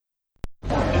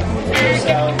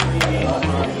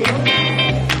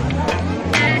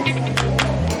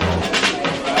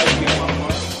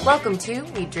Welcome to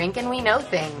We Drink and We Know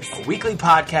Things. A weekly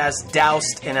podcast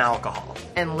doused in alcohol.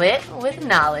 And lit with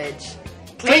knowledge.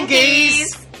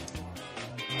 Clinkies!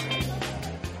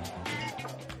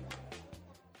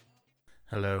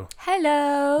 Hello.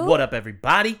 Hello. What up,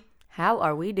 everybody? How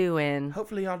are we doing?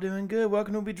 Hopefully y'all doing good.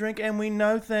 Welcome to We Drink and We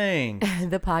Know Things.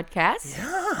 The podcast.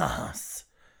 Yes.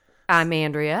 I'm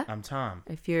Andrea. I'm Tom.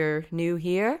 If you're new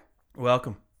here,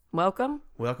 Welcome. welcome.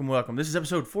 Welcome. This is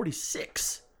episode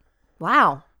 46.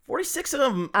 Wow. 46 of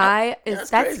them.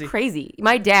 That's crazy.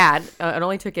 My dad, it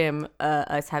only took him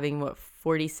us having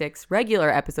 46 regular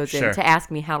episodes in to ask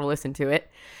me how to listen to it.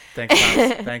 Thanks,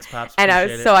 Pops. Thanks, Pops. And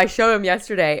I showed him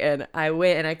yesterday, and I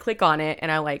went and I click on it, and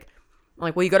I'm like,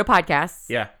 well, you go to podcasts.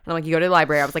 Yeah. And I'm like, you go to the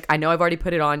library. I was like, I know I've already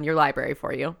put it on your library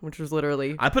for you, which was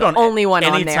literally I put on only one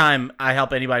on there. Anytime I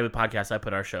help anybody with podcasts, I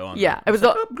put our show on. Yeah, it was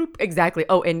exactly.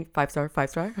 Oh, and 5 star. No,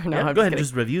 yeah, I'm go ahead kidding. and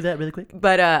just review that really quick.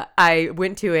 But I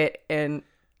went to it and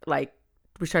like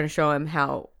was trying to show him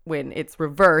how when it's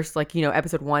reversed, like, you know,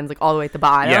 episode 1's like all the way at the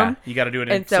bottom. Yeah, you got to do it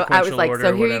in and so sequential I was like, order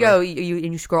so here you go, whatever.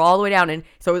 you scroll all the way down, and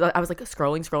so I was like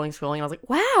scrolling, and I was like,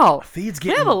 wow, Feed's we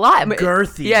getting have a lot.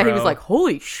 girthy. Yeah, bro. he was like,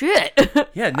 holy shit.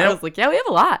 Yeah, I was like, yeah, we have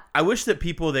a lot. I wish that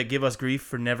people that give us grief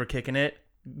for never kicking it,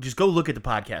 just go look at the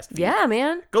podcast feed. Yeah,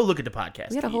 man. Go look at the podcast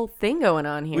We got a feed. whole thing going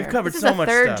on here. We've covered this so is a much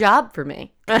third stuff. job for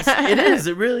me. It is.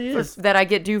 It really is. that I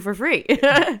get due for free.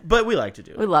 But we like to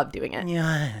do We it. love doing it.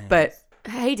 Yeah. But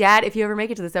hey, Dad, if you ever make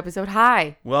it to this episode,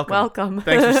 hi. Welcome.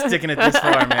 Thanks for sticking it this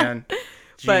far, man.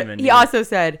 But he also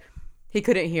said he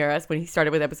couldn't hear us when he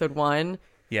started with episode 1.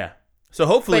 Yeah. So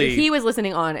hopefully. But he was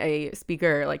listening on a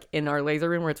speaker like in our laser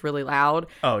room where it's really loud.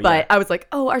 Oh, yeah. But I was like,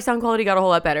 oh, our sound quality got a whole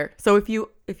lot better. So if you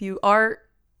are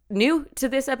new to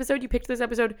this episode, you picked this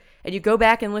episode, and you go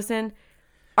back and listen,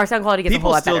 our sound quality gets a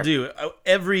whole lot better. People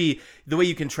still do. The way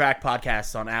you can track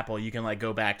podcasts on Apple, you can like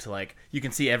go back to like, you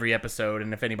can see every episode,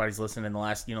 and if anybody's listened in the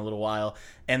last, little while,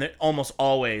 and it's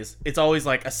always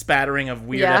like a spattering of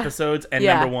weird episodes, and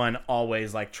number 1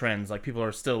 always like trends. Like people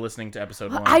are still listening to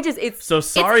episode 1.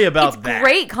 It's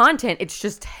great content. It's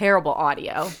just terrible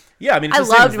audio. Yeah, I mean, it's I the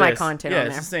same loved as my this. content Yeah, on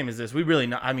it's there. the same as this. We really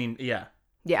not. I mean, yeah.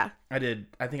 Yeah. I did.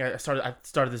 I think I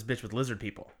started this bitch with lizard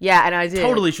people. Yeah, and I did.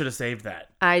 Totally should have saved that.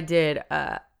 I did.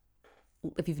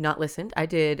 If you've not listened, I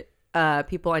did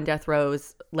people on death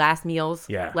row's last meals,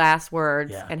 last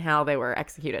words, and how they were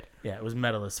executed. Yeah, it was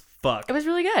metal as fuck. It was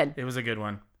really good. It was a good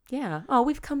one. Yeah. Oh,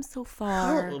 we've come so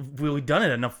far. We've done it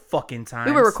enough fucking times.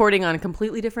 We were recording on a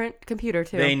completely different computer,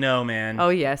 too. They know, man. Oh,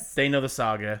 yes. They know the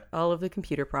saga. All of the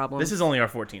computer problems. This is only our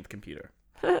 14th computer.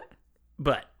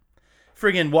 But,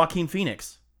 friggin' Joaquin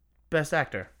Phoenix, best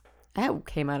actor. That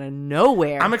came out of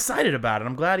nowhere. I'm excited about it.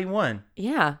 I'm glad he won.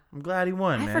 Yeah. I'm glad he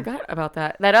won, man. I forgot about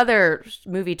that. That other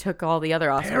movie took all the other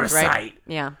Oscars, Parasite. right?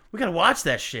 Yeah. We gotta watch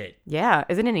that shit. Yeah.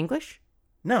 Is it in English?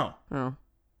 No. Oh.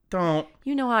 Don't.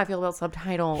 You know how I feel about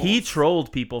subtitles. He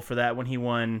trolled people for that when he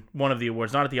won one of the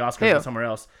awards, not at the Oscars, but somewhere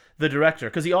else. The director,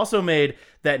 because he also made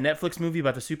that Netflix movie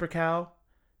about the super cow.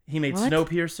 He made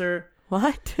Snowpiercer.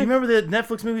 What? You remember the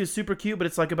Netflix movie was super cute, but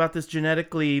it's like about this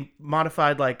genetically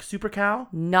modified like super cow?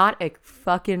 Not a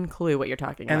fucking clue what you're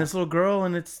talking about. And this little girl,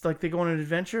 and it's like they go on an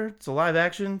adventure. It's a live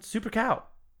action super cow.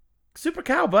 Super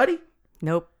cow, buddy.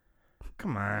 Nope.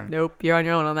 Come on. Nope. You're on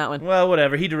your own on that one. Well,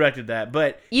 whatever. He directed that,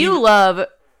 but you love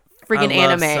friggin'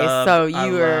 anime, so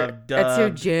that's your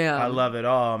jam. I love it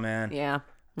all, man. Yeah.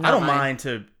 I don't mind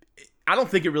I don't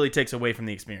think it really takes away from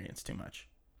the experience too much.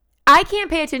 I can't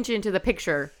pay attention to the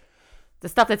picture, the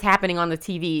stuff that's happening on the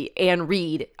TV, and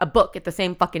read a book at the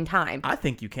same fucking time. I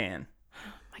think you can.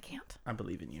 I can't. I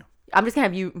believe in you. I'm just gonna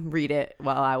have you read it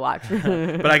while I watch.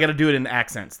 But I got to do it in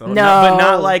accents, though. No, but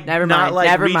not like Never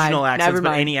regional mind. accents,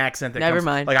 but any accent that Never comes.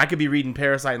 mind. Like I could be reading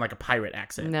Parasite in like a pirate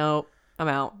accent. No, I'm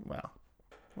out. Well,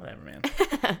 whatever, man.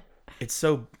 It's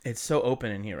so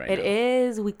open in here right now. It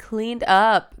is. We cleaned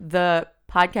up the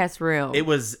podcast room. It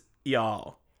was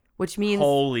y'all. Which means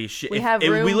holy shit. We have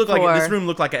room we look for... like this room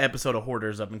looked like an episode of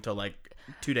Hoarders up until like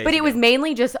 2 days ago. But it was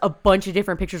mainly just a bunch of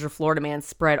different pictures of Florida Man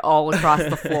spread all across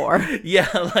the floor. Yeah,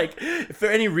 like if for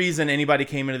any reason anybody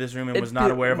came into this room and was not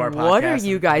aware of our podcast. What are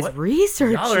you guys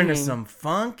researching? Y'all are into some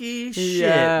funky shit,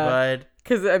 bud.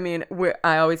 Because, I mean,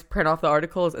 I always print off the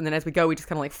articles, and then as we go, we just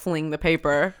kind of like fling the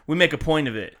paper. We make a point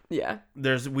of it. Yeah.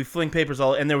 We fling papers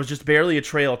all, and there was just barely a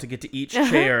trail to get to each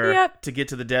chair to get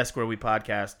to the desk where we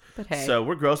podcast. But hey. So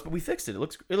we're gross, but we fixed it.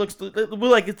 We're like,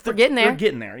 we're getting there. We're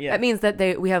getting there, yeah. That means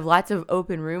that we have lots of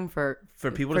open room for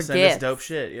people to send gifts. us dope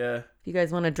shit, yeah. If you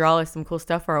guys want to draw us some cool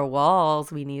stuff for our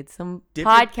walls, we need some Dip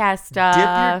podcast stuff. Dip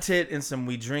your tit in some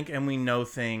We Drink and We Know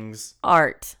Things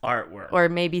artwork. Or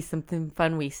maybe something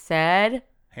fun we said.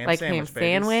 Ham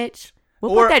sandwich.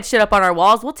 We'll put that shit up on our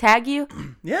walls. We'll tag you.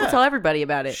 Yeah. We'll tell everybody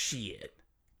about it. Shit.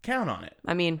 Count on it.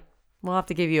 I mean, we'll have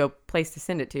to give you a place to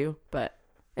send it to, but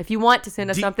if you want to send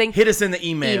us something, hit us in the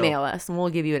email. Email us, and we'll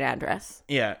give you an address.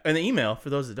 Yeah, and the email, for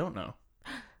those that don't know,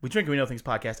 We Drink and We Know Things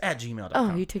podcast @gmail.com.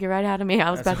 Oh, you took it right out of me.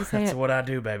 I was about to say That's what I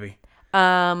do, baby.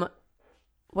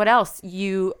 What else?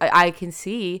 I can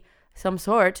see some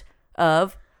sort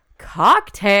of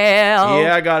cocktail.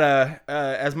 Yeah, I got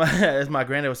as my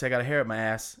granddad would say, I got a hair up my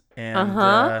ass and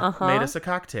made us a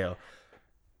cocktail.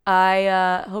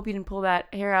 I hope you didn't pull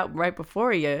that hair out right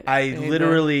before you. I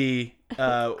literally,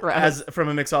 as from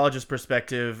a mixologist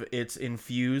perspective, it's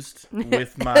infused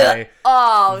with my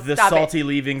salty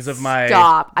leavings of my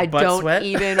I don't sweat.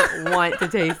 even want to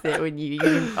taste it when you.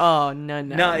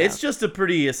 No. It's just a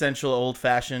pretty essential old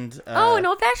fashioned. An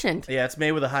old fashioned. Yeah, it's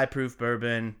made with a high proof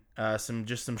bourbon, some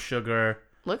sugar.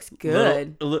 Looks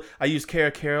good. I use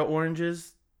Cara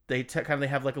oranges. They they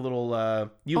have like a little.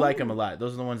 You like them a lot.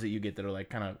 Those are the ones that you get that are like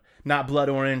kind of not blood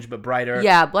orange but brighter.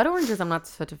 Yeah, blood oranges I'm not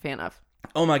such a fan of.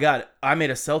 Oh my god, I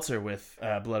made a seltzer with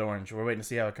blood orange. We're waiting to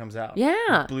see how it comes out.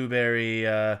 Yeah, blueberry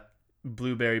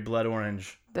blood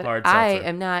orange hard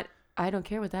seltzer. I don't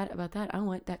care about that. I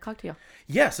want that cocktail.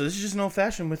 Yeah, so this is just an old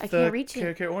fashioned with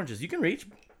Cara oranges. You can reach.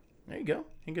 There you go. You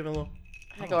can give it a little.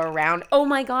 I go around. Oh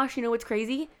my gosh, you know what's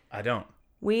crazy? I don't.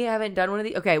 We haven't done one of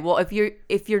these. Okay, well, if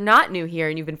you're not new here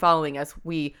and you've been following us,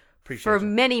 we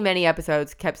many, many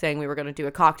episodes kept saying we were going to do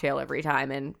a cocktail every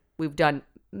time, and we've done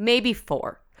maybe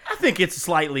 4. I think it's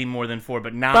slightly more than 4,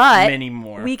 but not many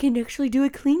more. We can actually do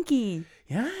a clinky.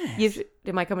 Yes.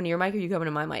 Am I coming to your mic or are you coming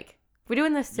to my mic? We're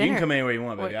doing this center. You can come anywhere you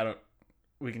want, baby.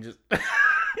 We can just.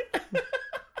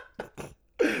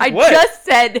 I just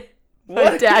said.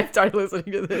 My dad started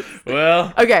listening to this.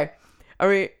 Well. Okay. Are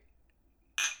we?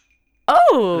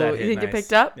 Oh, you think nice. You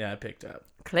picked up? Yeah, I picked up.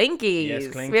 Clinkies. Yes,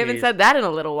 Clinkies. We haven't said that in a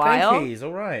little while. Clinkies,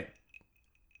 all right.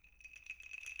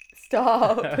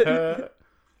 Stop.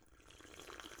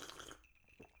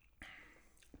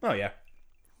 Oh, yeah.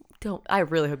 I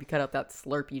really hope you cut out that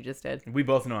slurp you just did. We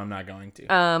both know I'm not going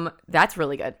to. That's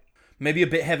really good. Maybe a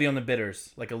bit heavy on the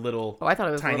bitters, like a little. Oh, I thought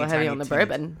it was a little heavy on the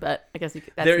bourbon, but I guess that's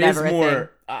there never is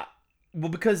more. A thing. Well,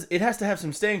 because it has to have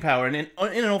some staying power, and in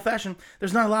an old fashioned,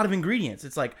 there's not a lot of ingredients.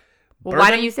 It's like. Well,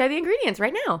 why don't you say the ingredients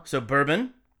right now? So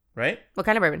bourbon, right? What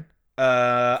kind of bourbon?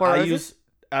 4 Roses?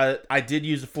 I did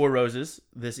use the 4 Roses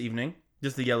this evening,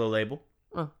 just the yellow label.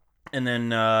 Oh. And then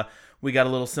we got a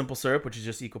little simple syrup, which is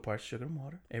just equal parts sugar and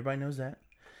water. Everybody knows that.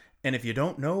 And if you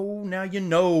don't know, now you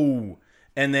know.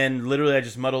 And then literally I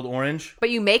just muddled orange. But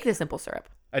you make the simple syrup.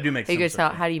 I do make simple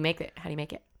syrup. How do you make it? How do you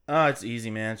make it? Oh, it's easy,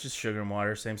 man. It's just sugar and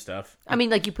water, same stuff. I mean,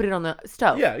 like you put it on the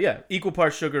stove. Yeah. Equal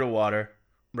parts sugar to water,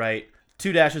 right?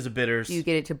 2 dashes of bitters. Do you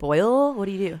get it to boil? What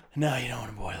do you do? No, you don't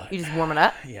want to boil it. You just warm it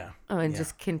up? Yeah. Oh, and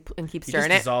just keep you stirring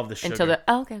just dissolve the sugar.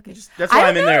 until okay. That's why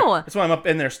I'm in there. That's why I'm up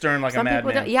in there stirring like a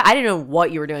madman. Yeah, I didn't know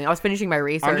what you were doing. I was finishing my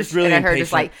research. I'm just really and I heard impatient.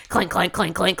 just like clink, clink,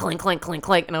 clink, clink, clink, clink, clink,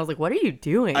 clink, and I was like, "What are you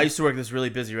doing?" I used to work at this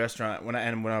really busy restaurant when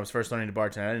I was first learning to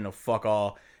bartend. I didn't know fuck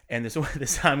all. And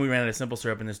this time we ran out of simple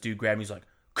syrup, and this dude grabbed me. He's like,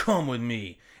 "Come with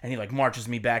me," and he like marches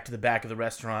me back to the back of the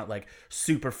restaurant, like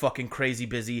super fucking crazy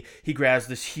busy. He grabs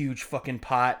this huge fucking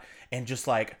pot and just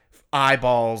like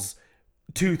eyeballs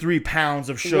 2-3 pounds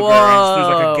of sugar. Whoa. And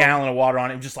there's like a gallon of water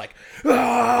on it. Just like,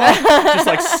 just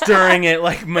like stirring it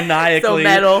like maniacally. So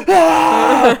metal.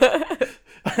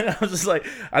 I was just like,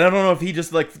 I don't know if he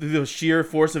just like through the sheer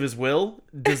force of his will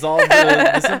dissolved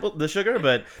the sugar,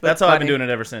 but that's how I've been doing it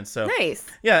ever since. So nice.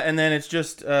 Yeah, and then it's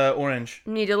just orange.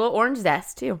 You need a little orange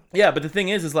zest too. Yeah, but the thing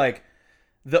is like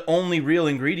the only real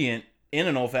ingredient in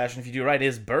an old fashioned, if you do it right,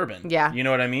 is bourbon. Yeah, you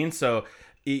know what I mean. So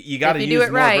you got to use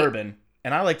more bourbon,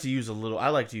 and I like to use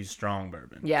strong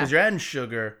bourbon. Yeah, because you're adding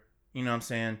sugar. You know what I'm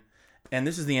saying? And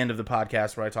this is the end of the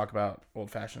podcast where I talk about old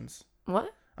fashions.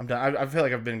 What? I'm done. I feel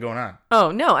like I've been going on. Oh,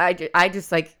 no. I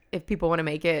just, like, if people want to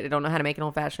make it, I don't know how to make an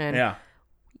old-fashioned. Yeah.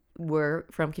 We're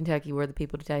from Kentucky. We're the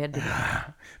people to tell you how to do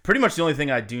it. Pretty much the only thing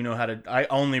I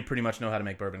only pretty much know how to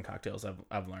make bourbon cocktails.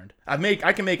 I've learned. I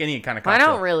can make any kind of cocktail.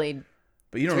 I don't really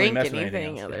but you don't drink really mess with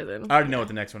anything other than... I already know what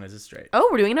the next one is. It's straight. Oh,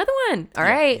 we're doing another one. All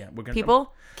right. Yeah,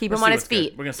 people, keep him on his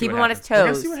feet. Keep him on his toes. We're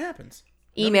going to see what happens.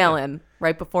 Email him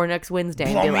right before next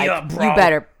Wednesday. Blow and be me like, up, bro.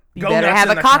 You better have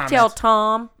a cocktail,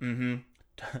 Tom. Mm-hmm.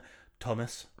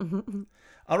 Thomas. Mm-hmm.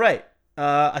 All right.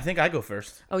 I think I go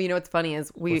first. Oh, you know what's funny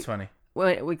is What's funny?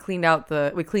 when we cleaned up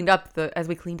the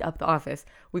office,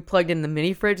 we plugged in the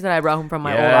mini fridge that I brought home from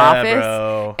my old office.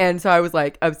 Bro. And so I was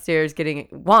like upstairs getting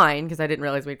wine because I didn't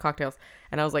realize we had cocktails.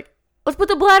 And I was like, let's put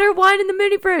the bladder of wine in the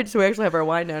mini fridge. So we actually have our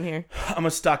wine down here. I'm going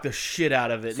to stock the shit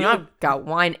out of it. So I've got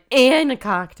wine and a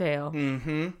cocktail.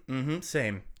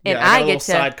 Same. And I got a little get to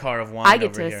sidecar of wine. I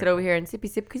get to sit over here and sippy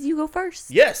sip because you go first.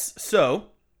 Yes.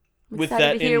 So with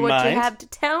that to hear in what mind, you have to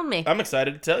tell me. I'm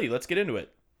excited to tell you. Let's get into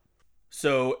it.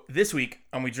 So this week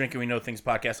on We Drink and We Know Things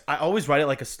podcast, I always write it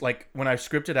like when I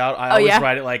script it out, I always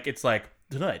write it like it's like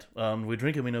tonight. We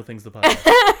drink and we know things. The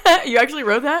podcast. You actually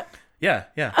wrote that? Yeah.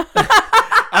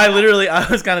 I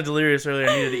was kind of delirious earlier.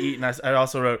 I needed to eat, and I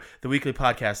also wrote the weekly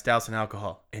podcast, Douse in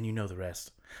Alcohol, and you know the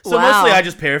rest. So mostly I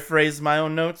just paraphrase my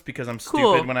own notes because I'm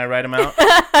stupid when I write them out.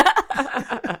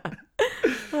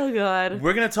 Oh God.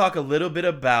 We're gonna talk a little bit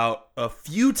about a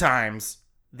few times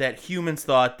that humans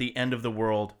thought the end of the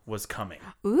world was coming.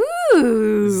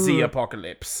 Ooh. The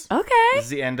apocalypse. Okay.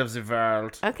 The end of the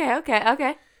world.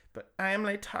 Okay. But I am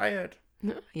like tired.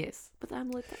 Yes, but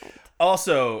I'm like tired.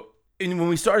 Also, when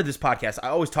we started this podcast, I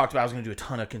always talked about I was going to do a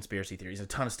ton of conspiracy theories, a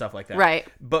ton of stuff like that. Right.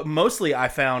 But mostly I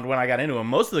found when I got into them,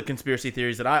 most of the conspiracy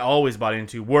theories that I always bought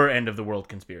into were end of the world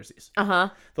conspiracies. Uh-huh.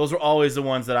 Those were always the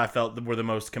ones that I felt were the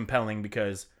most compelling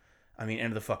because, I mean, end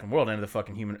of the fucking world, end of the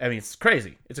fucking human. I mean, it's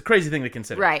crazy. It's a crazy thing to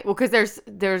consider. Right. Well, because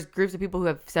there's groups of people who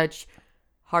have such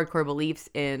hardcore beliefs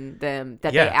in them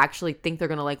that they actually think they're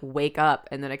gonna like wake up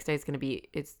and the next day it's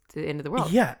the end of the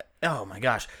world. Yeah. Oh my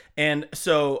gosh. And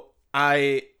so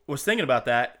I was thinking about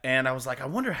that, and I was like, I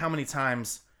wonder how many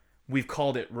times we've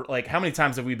called it. Like, how many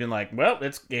times have we been like, well,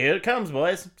 here it comes,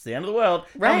 boys. It's the end of the world.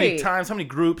 Right. How many times? How many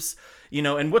groups? You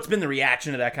know, and what's been the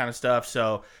reaction to that kind of stuff?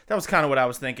 So that was kind of what I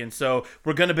was thinking. So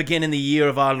we're gonna begin in the year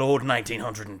of our Lord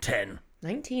 1910.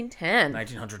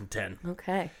 1910.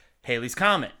 Okay. Halley's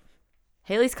Comet.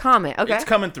 Halley's Comet. Okay. It's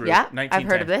coming through. Yeah, 1910. I've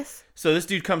heard of this. So this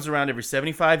dude comes around every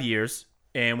 75 years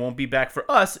and won't be back for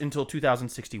us until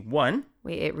 2061.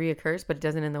 Wait, it reoccurs, but it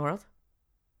doesn't end the world?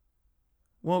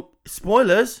 Well,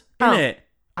 spoilers, innit?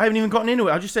 I haven't even gotten into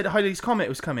it. I just said Halley's Comet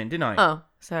was coming, didn't I? Oh,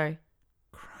 sorry.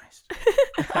 Christ.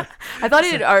 I thought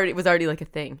it was already like a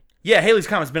thing. Yeah, Halley's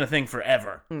Comet's been a thing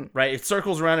forever, right? It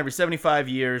circles around every 75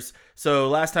 years. So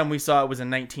last time we saw it was in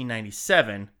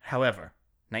 1997. However,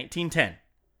 1910.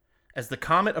 As the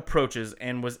comet approaches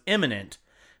and was imminent,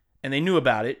 and they knew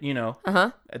about it, you know,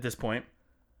 at this point,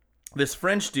 this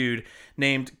French dude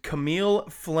named Camille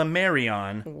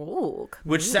Flammarion,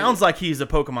 which sounds like he's a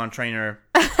Pokemon trainer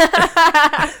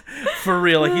for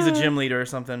real, like he's a gym leader or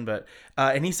something. But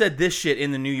and he said this shit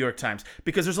in the New York Times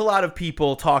because there's a lot of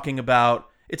people talking about.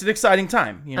 It's an exciting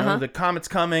time, you know. The comet's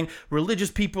coming.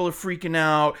 Religious people are freaking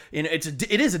out, and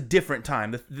it is a different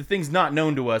time. The things not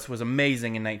known to us was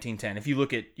amazing in 1910. If you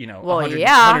look at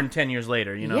 110 years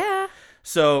later, you know. Yeah.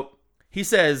 So he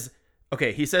says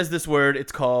this word.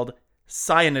 It's called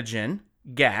cyanogen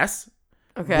gas.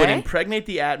 Okay. Would impregnate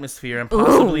the atmosphere and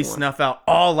possibly snuff out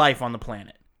all life on the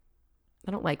planet.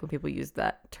 I don't like when people use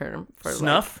that term for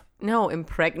snuff. No,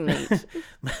 impregnate.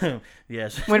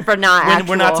 Yes. When we're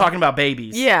not talking about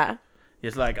babies. Yeah.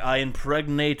 It's like I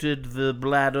impregnated the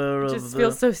bladder of It just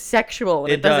feels so sexual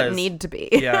and it doesn't need to be.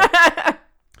 Yeah.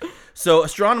 So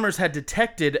astronomers had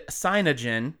detected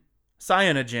cyanogen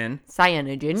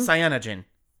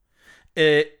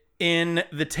in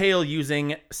the tail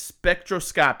using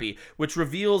spectroscopy, which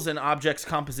reveals an object's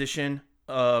composition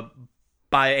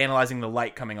by analyzing the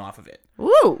light coming off of it.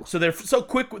 Ooh. So they're so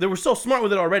quick. They were so smart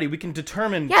with it already. We can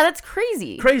determine. Yeah, that's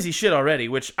crazy. Crazy shit already.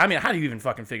 Which, I mean, how do you even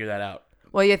fucking figure that out?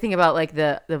 Well, you think about like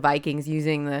the Vikings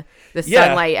using the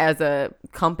sunlight as a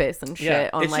compass and shit. Yeah,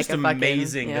 on it's like just a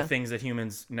amazing the things that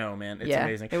humans know, man. It's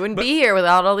amazing. It wouldn't be here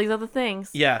without all these other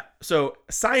things. Yeah. So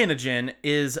cyanogen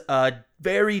is a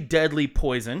very deadly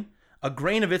poison. A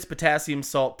grain of its potassium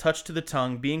salt touched to the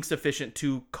tongue being sufficient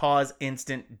to cause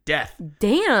instant death.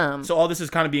 Damn. So all this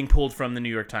is kind of being pulled from the New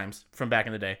York Times from back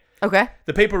in the day. Okay.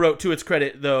 The paper wrote, to its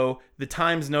credit, though, the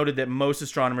Times noted that most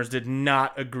astronomers did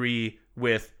not agree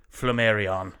with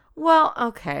Flammarion. Well,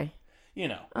 okay. You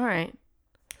know. All right.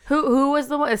 Who was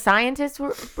the one? A scientist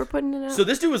were putting it out? So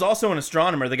this dude was also an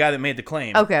astronomer, the guy that made the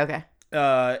claim. Okay.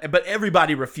 But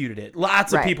everybody refuted it.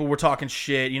 Lots of people were talking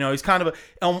shit. You know, he's kind of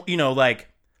a, like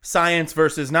science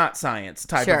versus not science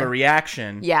type of a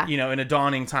reaction. Yeah. You know, in a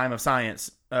dawning time of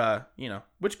science,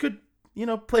 which could,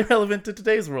 play relevant to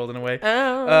today's world in a way.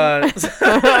 Oh.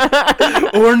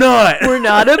 Or not. We're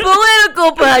not a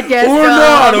political podcast. Or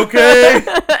not,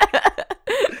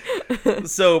 okay?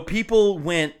 So people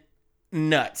went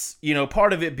nuts.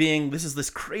 Part of it being this is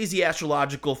this crazy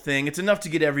astrological thing. It's enough to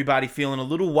get everybody feeling a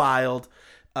little wild.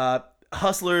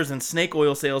 hustlers and snake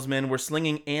oil salesmen were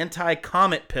slinging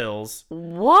anti-comet pills.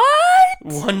 What?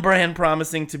 One brand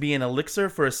promising to be an elixir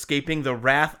for escaping the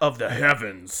wrath of the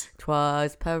heavens.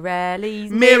 'Twas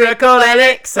Pirelli's Miracle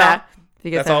Elixir.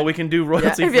 That's all we can do royalty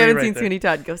free. If you haven't right seen there. Sweeney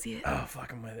Todd, go see it. Oh,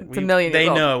 fucking with it. It's $1 million. They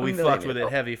know we fucked with it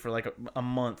heavy for like a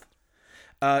month.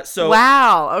 So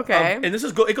wow. Okay. and this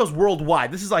it goes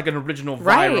worldwide. This is like an original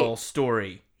viral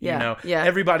story. Yeah. You know. Yeah.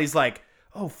 Everybody's like,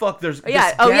 oh fuck, there's this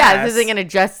yeah. gas. This isn't gonna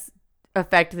just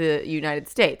affect the United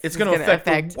States. It's going to affect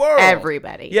the world.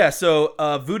 Everybody. Yeah. So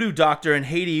voodoo doctor in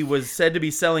Haiti was said to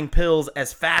be selling pills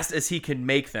as fast as he could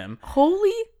make them.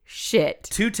 Holy shit.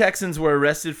 2 Texans were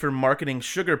arrested for marketing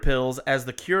sugar pills as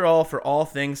the cure-all for all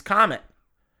things comet.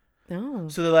 Oh.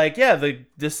 So they're like, yeah, the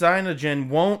cyanogen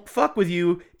won't fuck with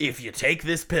you if you take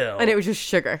this pill. And it was just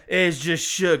sugar. It's just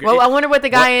sugar. Well, I wonder what the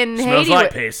guy in Haiti... Smells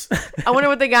like piss. I wonder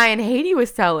what the guy in Haiti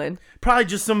was selling. Probably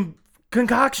just some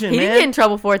concoction, He man. didn't get in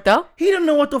trouble for it, though. He didn't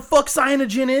know what the fuck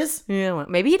cyanogen is. Yeah, well,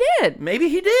 maybe he did. Maybe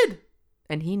he did.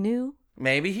 And he knew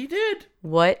Maybe he did.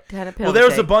 what kind of pill. Well, there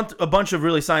was a bunch of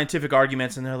really scientific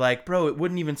arguments, and they're like, bro, it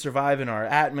wouldn't even survive in our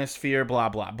atmosphere, blah,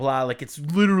 blah, blah. Like, it's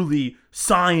literally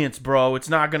science, bro. It's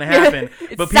not going to happen.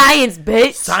 It's science,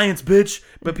 bitch. Science, bitch.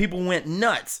 But people went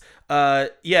nuts.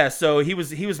 Yeah, so he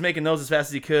was making those as fast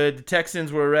as he could. The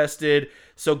Texans were arrested.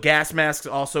 So gas masks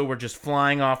also were just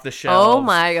flying off the shelves. Oh,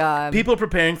 my God. People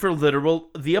preparing for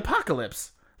the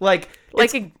apocalypse.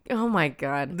 Oh, my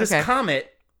God. This comet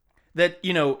that,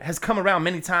 you know, has come around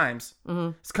many times.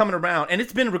 Mm-hmm. It's coming around. And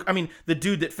it's been, I mean, the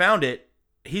dude that found it,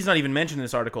 he's not even mentioned in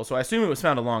this article, so I assume it was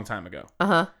found a long time ago.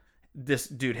 Uh-huh. This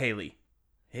dude, Haley.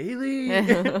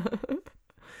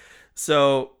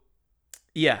 So,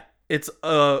 yeah. It's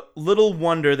a little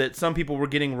wonder that some people were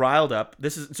getting riled up.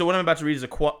 So what I'm about to read is a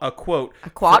quote. A quote? A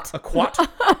quote?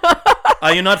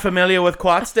 Are you not familiar with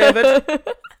quotes, David?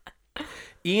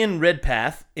 Ian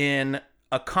Redpath, in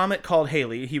A Comet Called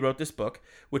Haley, he wrote this book,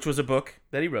 which was a book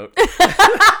that he wrote.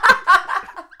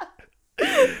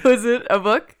 Was it a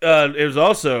book? It was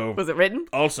also... Was it written?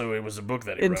 Also, it was a book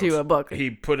that he wrote. Into a book. He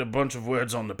put a bunch of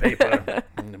words on the paper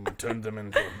and turned them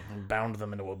into... and bound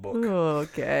them into a book.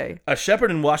 Okay. A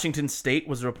shepherd in Washington state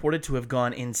was reported to have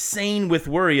gone insane with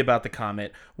worry about the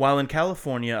comet, while in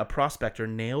California, a prospector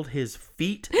nailed his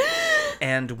feet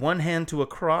and one hand to a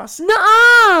cross.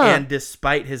 Nuh-uh! And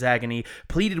despite his agony,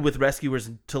 pleaded with rescuers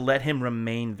to let him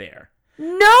remain there.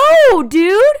 No,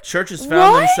 dude. Churches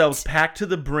found themselves packed to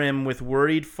the brim with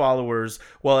worried followers,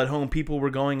 while at home people were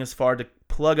going as far to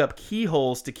plug up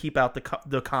keyholes to keep out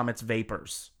the comet's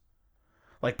vapors.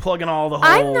 Like plugging all the holes.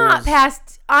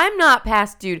 I'm not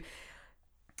past, dude.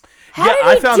 How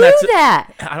did he do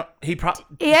that?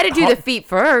 He had to do the feet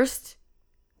first.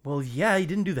 Well, yeah, he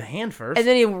didn't do the hand first. And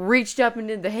then he reached up and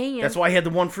did the hand. That's why he had the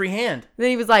one free hand.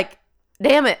 Then he was like,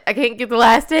 damn it, I can't get the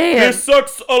last hand. This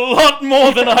sucks a lot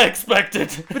more than I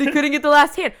expected. But he couldn't get the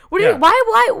last hand. Why?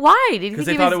 Did he because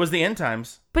they thought it was the end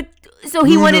times. But so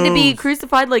he wanted to be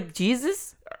crucified like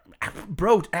Jesus?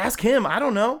 Bro, ask him. I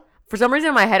don't know. For some reason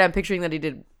in my head, I'm picturing that he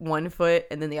did one foot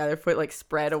and then the other foot like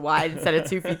spread wide instead of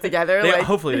 2 feet together.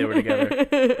 Hopefully they were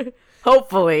together.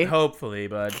 Hopefully,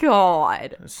 bud.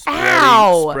 God.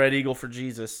 Spread eagle for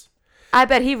Jesus. I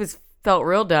bet he felt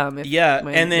real dumb.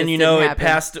 And then it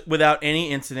passed without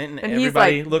any incident, and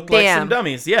everybody looked like some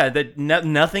dummies. Yeah,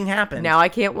 nothing happened. Now I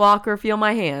can't walk or feel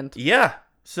my hand. Yeah.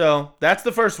 So that's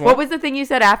the first one. What was the thing you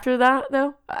said after that,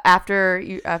 though? After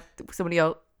somebody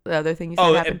else, the other thing you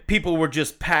said happened? People were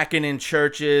just packing in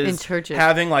churches.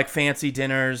 Having like fancy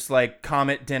dinners, like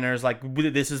comet dinners, like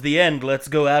this is the end. Let's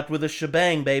go out with a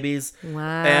shebang, babies.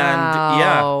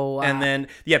 Wow. And then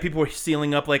people were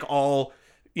sealing up like all,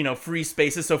 free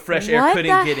spaces so fresh air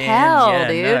couldn't get in.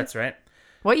 Dude? Nuts, right?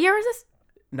 What year is this?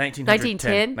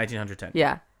 1910. 1910.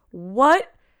 Yeah.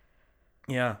 What?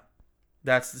 Yeah.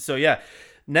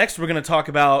 Next, we're going to talk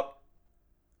about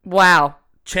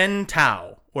Chen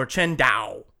Tao or Chen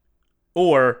Dao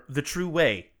or The True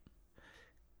Way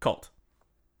cult.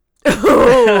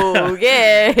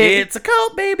 Okay. It's a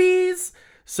cult, babies.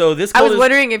 So this cult I was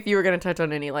wondering if you were going to touch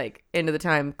on any like end of the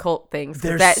time cult things.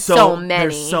 There's so many.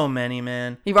 There's so many,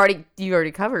 man. You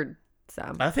already covered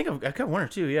some. I think I covered one or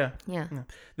two, yeah. Yeah.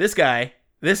 This guy.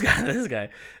 The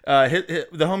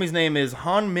homie's name is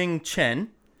Han Ming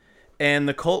Chen. And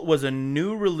the cult was a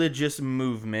new religious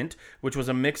movement, which was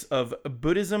a mix of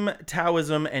Buddhism,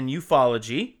 Taoism, and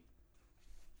ufology.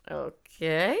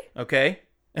 Okay.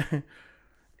 Am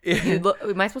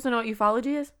I supposed to know what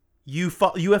ufology is?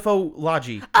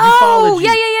 UFO-logy. Oh, ufology.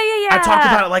 Yeah. I talk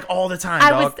about it like all the time,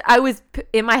 dog. I was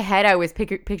in my head, I was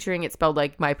picturing it spelled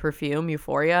like my perfume,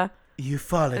 Euphoria.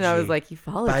 Ufology. And I was like,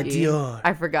 ufology? By Dior.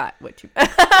 I forgot what you...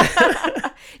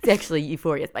 It's actually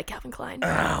Euphoria by Calvin Klein.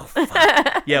 Oh,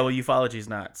 fuck. Yeah, well, ufology's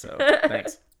not, so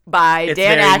thanks. By It's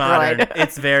Dan very Aykroyd. modern.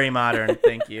 It's very modern.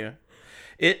 Thank you.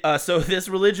 So this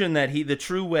religion the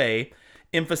true way,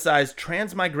 emphasized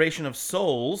transmigration of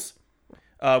souls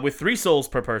with 3 souls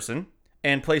per person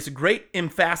and placed great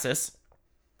emphasis,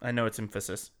 I know it's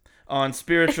emphasis, on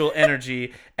spiritual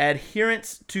energy.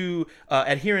 Adherents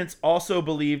also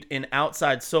believed in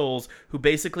outside souls who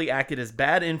basically acted as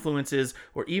bad influences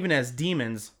or even as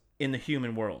demons in the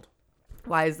human world.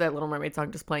 Why is that Little Mermaid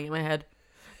song just playing in my head?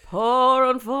 Poor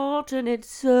unfortunate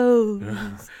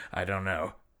souls. I don't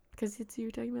know. Because you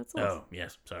were talking about souls. Oh,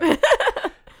 yes. Sorry.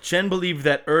 Chen believed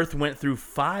that Earth went through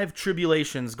 5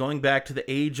 tribulations going back to the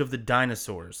age of the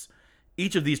dinosaurs.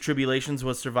 Each of these tribulations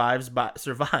was survives by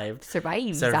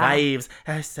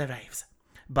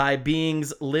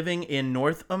beings living in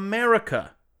North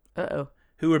America. Uh-oh.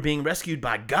 Who were being rescued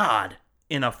by God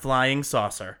in a flying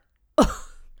saucer.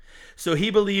 So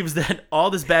he believes that all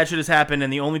this bad shit has happened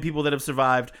and the only people that have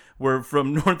survived were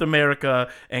from North America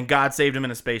and God saved him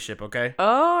in a spaceship, okay?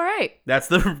 All right. That's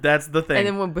the thing. And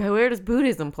then where does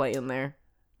Buddhism play in there?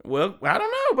 Well, I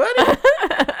don't know, buddy.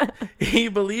 He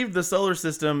believed the solar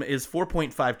system is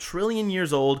 4.5 trillion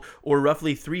years old, or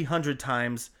roughly 300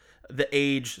 times the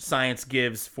age science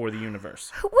gives for the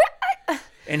universe. What?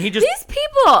 And he just... These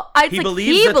people... He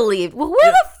believed. Well,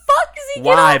 where the fuck does he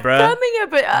get off coming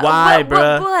up? Why,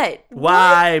 bruh?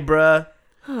 Why, bruh?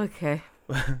 Okay.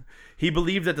 He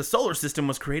believed that the solar system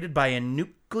was created by a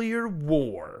nuclear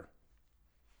war.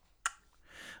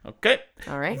 Okay.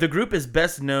 All right. The group is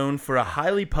best known for a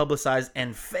highly publicized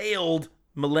and failed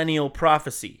millennial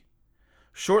prophecy.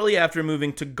 Shortly after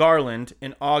moving to Garland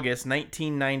in August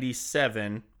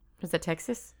 1997. Was that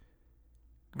Texas?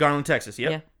 Garland, Texas,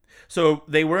 yep. Yeah. So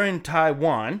they were in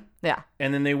Taiwan. Yeah.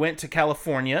 And then they went to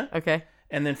California. Okay.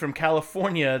 And then from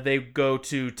California, they go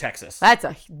to Texas.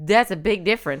 That's a big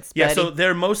difference. Yeah, buddy. so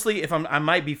they're mostly,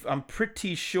 I'm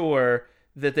pretty sure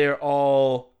that they're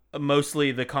all,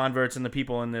 mostly the converts and the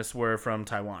people in this were from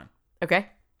Taiwan. Okay.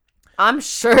 I'm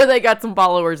sure they got some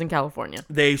followers in California.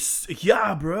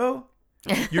 Yeah, bro.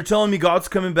 You're telling me God's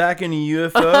coming back in a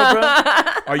UFO, bro?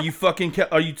 Are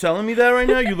you telling me that right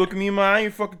now? You look at me in my eye,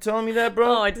 you're fucking telling me that, bro?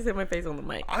 Oh, I just hit my face on the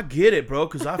mic. I get it, bro,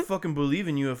 because I fucking believe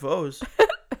in UFOs.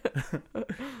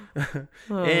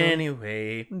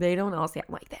 Anyway. They don't all sound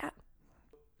like that.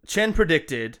 Chen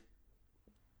predicted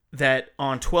that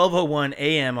on 12:01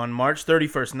 a.m. on March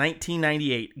 31st,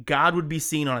 1998, God would be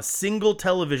seen on a single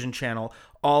television channel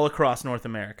all across North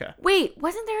America. Wait,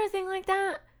 wasn't there a thing like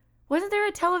that? Wasn't there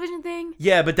a television thing?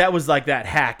 Yeah, but that was like that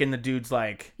hack, and the dude's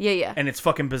like... Yeah. And it's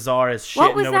fucking bizarre as shit,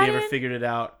 what was nobody that ever in? figured it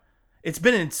out. It's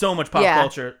been in so much pop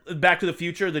culture. Back to the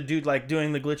Future, the dude like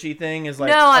doing the glitchy thing is like...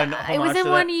 No, it was in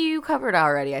one you covered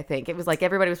already, I think. It was like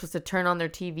everybody was supposed to turn on their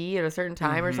TV at a certain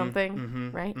time or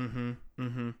something, right?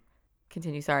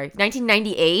 Continue, sorry.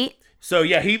 1998? So,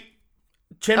 yeah,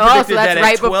 Chen predicted that at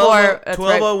right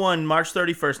 12:01 March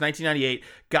 31st, 1998,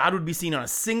 God would be seen on a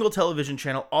single television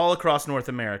channel all across North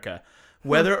America.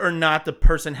 Whether or not the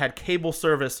person had cable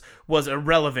service was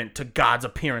irrelevant to God's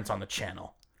appearance on the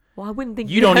channel. Well, I wouldn't think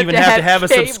you don't even have to have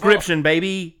cable. a subscription,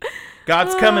 baby.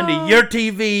 God's coming to your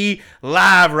TV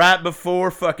live right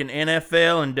before fucking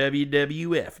NFL and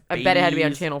WWF. I bet it had to be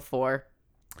on Channel 4.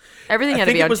 Everything had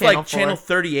to be on Channel 4. I think it was like Channel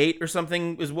 38 or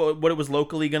something is what it was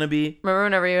locally going to be. Remember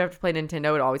whenever you have to play Nintendo,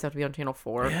 it would always have to be on Channel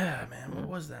 4? Yeah, man. What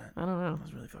was that? I don't know. That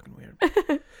was really fucking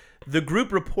weird. The group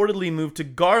reportedly moved to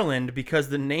Garland because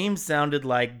the name sounded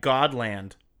like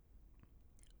Godland.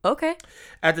 Okay.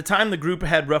 At the time, the group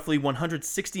had roughly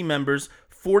 160 members,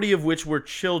 40 of which were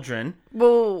children.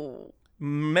 Whoa.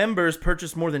 Members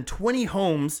purchased more than 20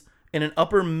 homes in an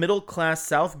upper middle class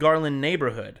South Garland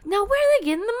neighborhood. Now, where are they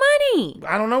getting the money?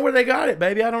 I don't know where they got it,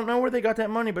 baby. I don't know where they got that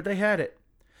money, but they had it.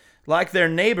 Like their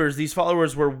neighbors, these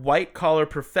followers were white-collar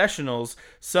professionals,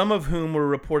 some of whom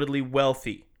were reportedly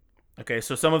wealthy. Okay,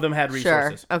 so some of them had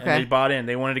resources. Sure, okay. And they bought in.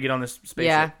 They wanted to get on this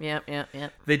spaceship. Yeah.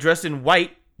 They dressed in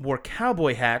white, wore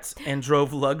cowboy hats, and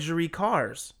drove luxury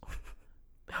cars.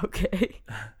 Okay.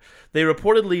 They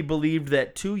reportedly believed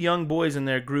that 2 young boys in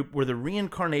their group were the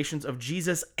reincarnations of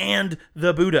Jesus and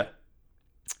the Buddha.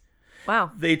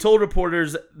 Wow. They told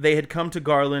reporters they had come to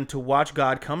Garland to watch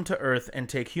God come to Earth and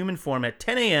take human form at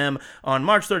 10 a.m. on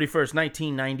March 31st,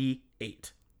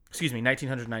 1998. Excuse me,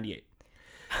 1998.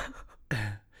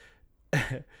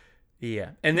 Yeah.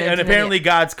 And apparently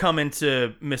God's coming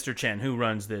to Mr. Chen, who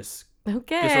runs this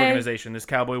organization, this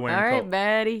cowboy wearing cult. All right,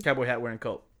 buddy. Cowboy hat wearing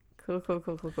cult.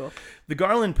 Cool. The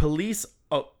Garland police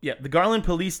The Garland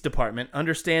Police Department,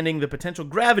 understanding the potential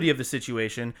gravity of the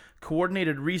situation,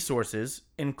 coordinated resources,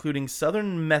 including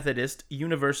Southern Methodist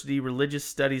University Religious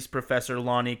Studies professor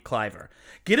Lonnie Cliver.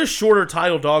 Get a shorter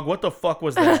title, dog. What the fuck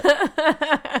was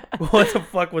that? What the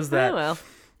fuck was that? Oh, well.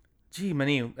 Gee,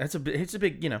 Manu, it's a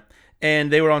big,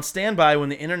 And they were on standby when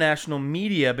the international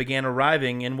media began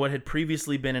arriving in what had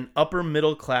previously been an upper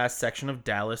middle class section of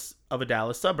a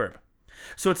Dallas suburb.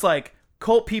 So it's like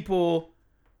cult people,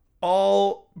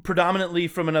 all predominantly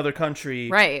from another country,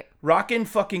 right? Rocking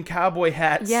fucking cowboy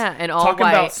hats, yeah, and all talking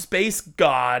white. about space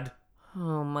god.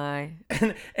 Oh my!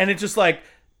 And it's just like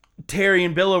Terry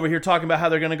and Bill over here talking about how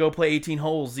they're gonna go play 18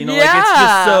 holes. Yeah. Like it's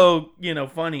just so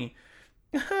funny.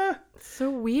 So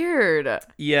weird.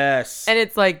 Yes, and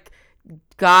it's like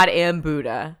God and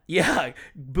Buddha. Yeah,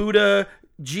 Buddha,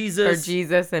 Jesus, or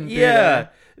Jesus and Buddha. Yeah.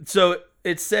 So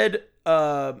it said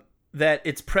that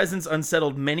its presence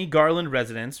unsettled many Garland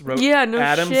residents, wrote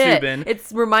Adam Subin. It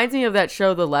reminds me of that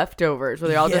show, The Leftovers, where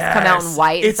they all just come out in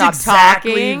white and stop talking. It's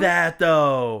exactly that,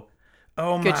 though.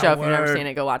 Oh, my Good show. word. If you've never seen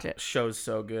it, go watch it. Show's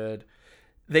so good.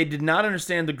 They did not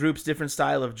understand the group's different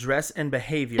style of dress and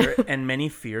behavior, and many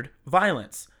feared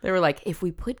violence. They were like, if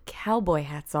we put cowboy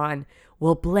hats on,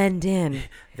 we'll blend in.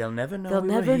 They'll never know. They'll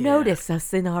never notice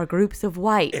us in our groups of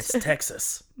white. It's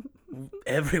Texas.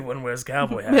 Everyone wears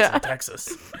cowboy hats in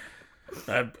Texas.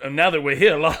 Now that we're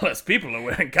here, a lot less people are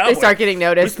wearing cowboy hats. They start getting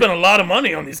noticed. We spent a lot of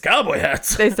money on these cowboy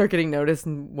hats. They start getting noticed,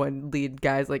 and one lead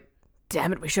guy's like,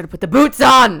 damn it, we should have put the boots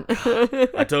on.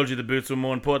 I told you the boots were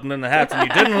more important than the hats, and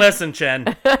you didn't listen,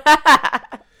 Chen.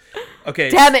 Okay.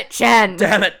 Damn it, Chen.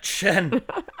 Damn it, Chen.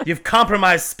 You've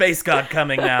compromised Space God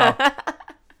coming now.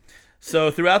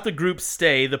 So throughout the group's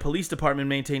stay, the police department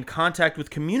maintained contact with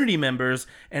community members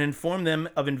and informed them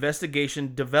of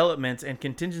investigation, developments, and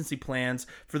contingency plans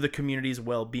for the community's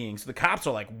well-being. So the cops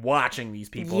are like watching these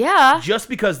people. Yeah. Just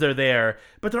because they're there,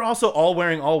 but they're also all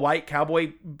wearing all white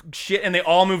cowboy shit, and they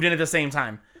all moved in at the same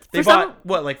time. They bought,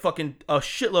 fucking a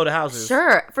shitload of houses?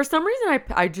 Sure. For some reason,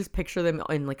 I just picture them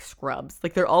in, like, scrubs.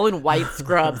 Like, they're all in white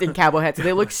scrubs and cowboy hats.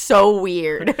 They look so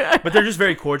weird. But they're just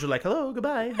very cordial, like, hello,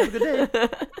 goodbye, have a good day.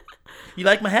 You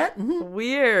like my hat? Mm-hmm.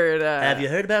 Weird. Have you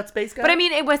heard about Space God? But, I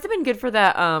mean, it must have been good for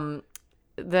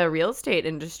the real estate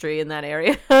industry in that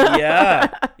area.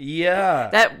 Yeah.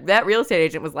 That real estate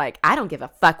agent was like, I don't give a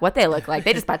fuck what they look like.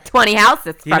 They just bought 20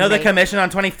 houses from the commission on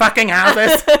 20 fucking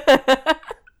houses?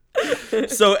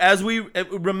 So as we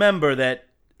remember that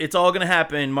it's all going to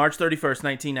happen March 31st,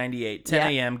 1998, 10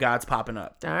 a.m., God's popping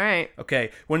up. All right.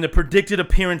 Okay, when the predicted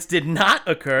appearance did not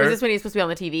occur. Was this when he was supposed to be on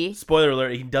the TV? Spoiler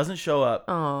alert, he doesn't show up.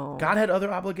 Oh. God had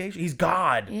other obligations. He's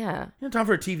God. Yeah. You have time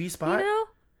for a TV spot? You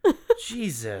know?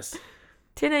 Jesus.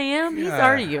 10 a.m.? He's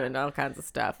arguing all kinds of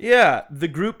stuff. Yeah, the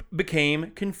group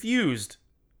became confused.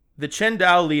 The Chen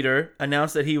Dao leader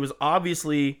announced that he was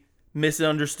obviously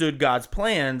misunderstood God's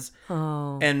plans,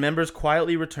 and members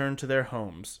quietly returned to their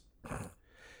homes.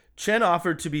 Chen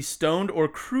offered to be stoned or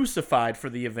crucified for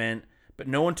the event, but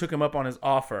no one took him up on his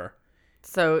offer.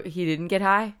 So he didn't get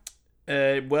high?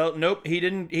 Well, nope, he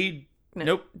didn't.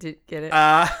 Nope. Did get it?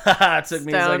 It took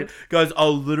me a second. Guys,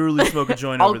 I'll literally smoke a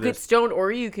joint over this. I'll get stoned,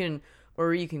 or you can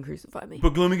crucify me.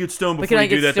 But let me get stoned before you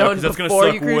do that, though, because that's going to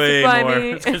suck way more.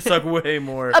 It's going to suck way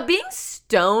more. Being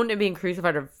stoned and being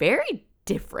crucified are very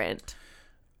different.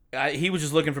 He was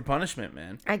just looking for punishment,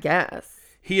 man. I guess.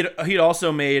 He'd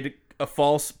also made a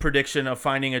false prediction of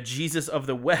finding a Jesus of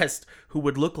the West who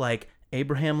would look like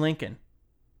Abraham Lincoln.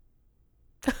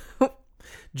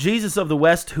 Jesus of the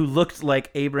West who looked like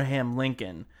Abraham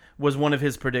Lincoln was one of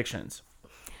his predictions.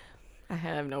 I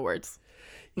have no words.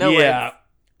 No words.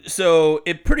 So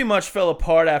it pretty much fell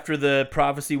apart after the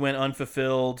prophecy went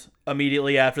unfulfilled.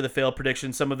 Immediately after the failed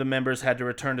prediction, some of the members had to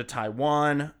return to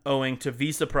Taiwan owing to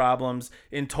visa problems.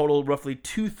 In total, roughly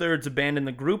 2/3 abandoned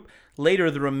the group.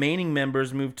 Later, the remaining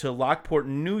members moved to Lockport,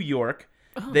 New York.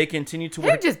 They continued to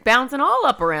They're just bouncing all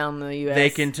up around the U.S. They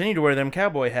continue to wear them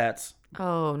cowboy hats.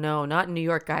 Oh, no, not in New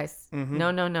York, guys. Mm-hmm.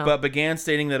 No. But began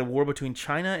stating that a war between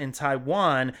China and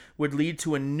Taiwan would lead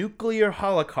to a nuclear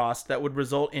holocaust that would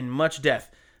result in much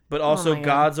death, but also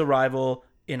God's arrival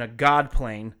in a God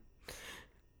plane.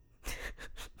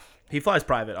 He flies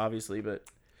private, obviously, but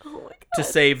to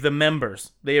save the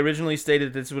members. They originally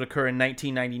stated that this would occur in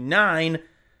 1999,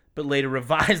 but later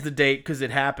revised the date because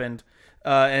it happened.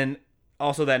 And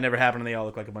also that never happened, and they all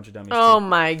look like a bunch of dummies. Oh,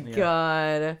 my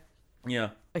God. Yeah.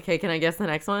 Okay, can I guess the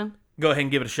next one? Go ahead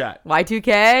and give it a shot.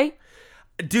 Y2K?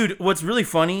 Dude, what's really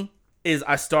funny is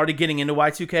I started getting into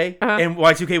Y2K, and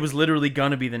Y2K was literally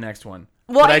going to be the next one.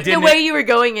 Well, the way you were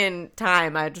going in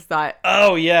time, I just thought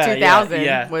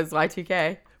 2000 was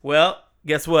Y2K. Well,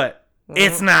 guess what?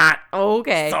 It's not.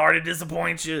 Okay. Sorry to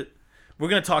disappoint you. We're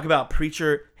going to talk about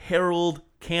preacher Harold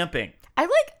Camping.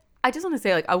 I just want to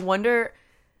say, like, I wonder,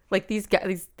 like, these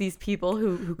guys, these people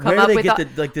who come Where up do they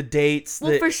with get the dates?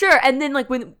 Well, for sure. And then, like,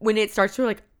 when it starts to,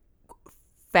 like,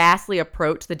 fastly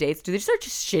approach the dates, do they start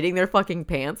just shitting their fucking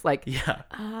pants? Like, yeah.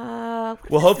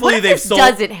 Well, hopefully they've sold.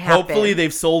 Doesn't happen. Hopefully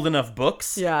they've sold enough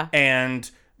books. Yeah. And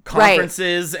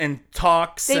conferences and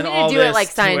talks they and need all to do this. It like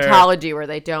Scientology, where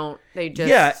they just.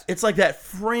 Yeah, it's like that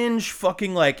fringe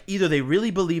fucking, like, either they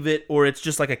really believe it or it's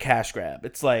just like a cash grab.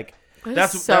 It's like.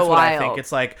 That's what I think.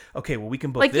 It's like, okay, well, we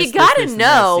can book like, this. You gotta this,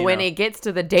 know this, when it gets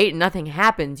to the date and nothing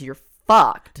happens, you're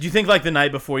fucked. Do you think, like, the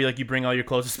night before you bring all your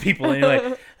closest people and you're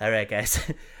like, all right, guys,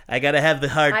 I gotta have the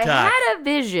hard talk. I had a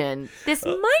vision. This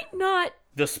might not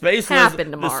the space happen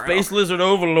tomorrow. The space lizard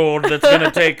overlord that's gonna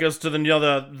take us to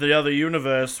the other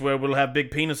universe where we'll have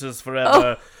big penises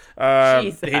forever.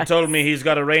 He told me he's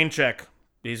got a rain check.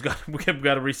 We've got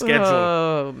to reschedule.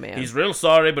 Oh man. He's real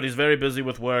sorry, but he's very busy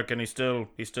with work, and he still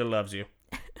loves you.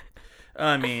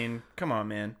 I mean, come on,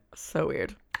 man. So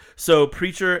weird. So,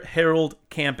 preacher Harold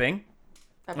Camping.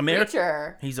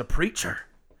 Preacher. He's a preacher.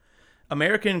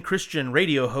 American Christian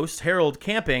radio host Harold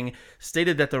Camping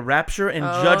stated that the Rapture and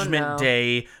Judgment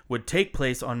Day would take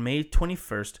place on May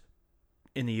 21st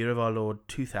in the year of our Lord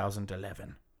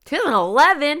 2011.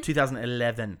 2011?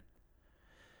 2011.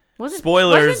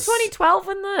 Spoilers. Wasn't 2012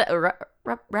 when the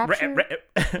Rapture?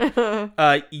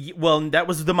 Well, that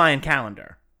was the Mayan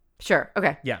calendar. Sure.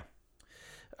 Okay. Yeah.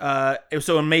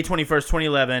 So on May 21st,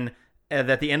 2011,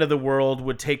 that the end of the world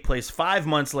would take place 5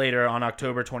 months later on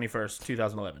October 21st,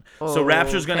 2011. So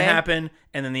Rapture's going to happen,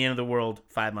 and then the end of the world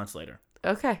 5 months later.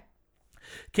 Okay.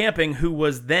 Camping, who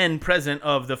was then president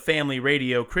of the Family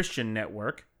Radio Christian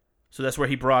Network, so that's where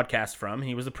he broadcast from.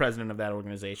 He was the president of that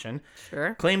organization.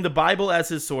 Sure. Claimed the Bible as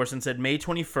his source and said May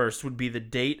 21st would be the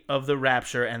date of the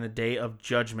rapture and the day of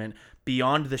judgment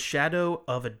beyond the shadow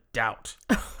of a doubt.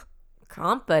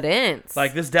 Confidence.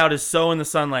 Like, this doubt is so in the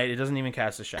sunlight, it doesn't even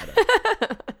cast a shadow.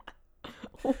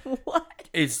 What?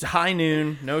 It's high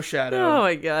noon, no shadow. Oh,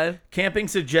 my God. Camping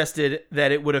suggested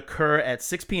that it would occur at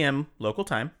 6 p.m. local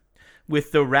time,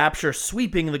 with the rapture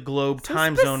sweeping the globe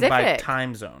time zone by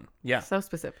time zone. Yeah. So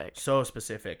specific. So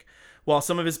specific. While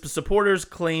some of his supporters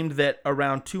claimed that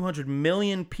around 200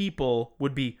 million people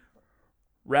would be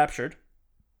raptured,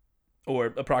 or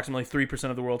approximately 3%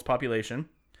 of the world's population,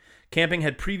 Camping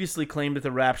had previously claimed that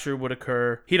the rapture would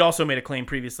occur. He'd also made a claim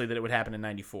previously that it would happen in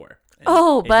 94.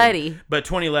 Buddy. But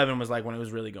 2011 was like when it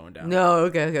was really going down. No,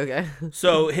 okay.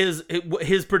 So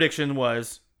his prediction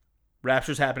was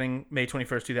rapture's happening May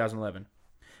 21st, 2011.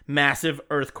 Massive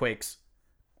earthquakes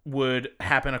would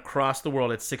happen across the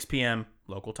world at 6 p.m.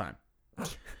 local time.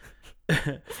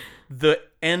 The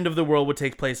end of the world would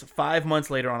take place 5 months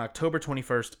later on October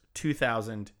 21st,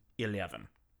 2011.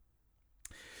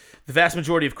 The vast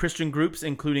majority of Christian groups,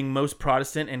 including most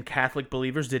Protestant and Catholic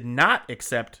believers, did not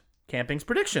accept Camping's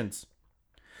predictions.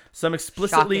 Some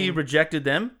explicitly rejected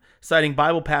them, citing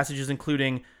Bible passages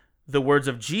including the words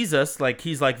of Jesus, like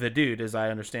he's like the dude, as I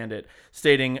understand it,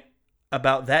 stating,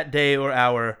 "About that day or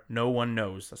hour, no one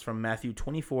knows." That's from Matthew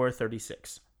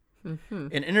 24:36. Mm-hmm.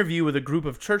 An interview with a group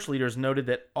of church leaders noted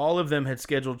that all of them had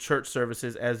scheduled church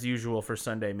services as usual for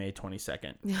Sunday, May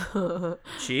 22nd.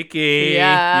 Cheeky.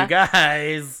 Yeah. You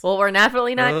guys. Well, we're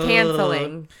definitely not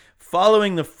canceling.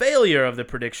 Following the failure of the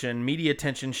prediction, media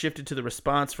attention shifted to the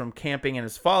response from Camping and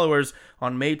his followers.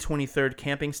 On May 23rd,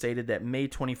 Camping stated that May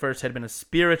 21st had been a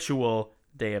spiritual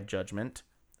day of judgment.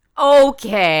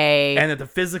 Okay. And that the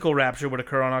physical rapture would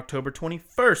occur on October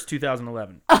 21st,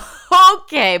 2011.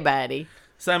 Okay, buddy.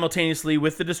 Simultaneously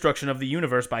with the destruction of the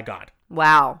universe by God.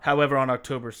 Wow. However, on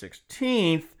October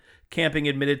 16th, Camping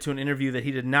admitted to an interview that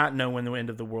he did not know when the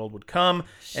end of the world would come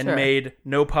and made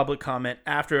no public comment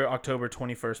after October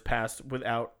 21st passed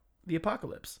without the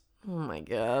apocalypse. Oh my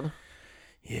God.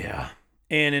 Yeah.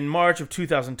 And in March of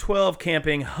 2012,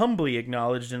 Camping humbly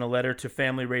acknowledged in a letter to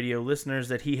Family Radio listeners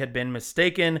that he had been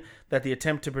mistaken, that the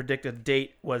attempt to predict a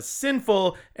date was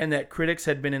sinful, and that critics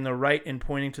had been in the right in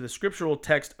pointing to the scriptural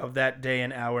text of that day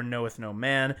and hour knoweth no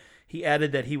man. He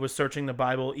added that he was searching the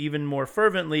Bible even more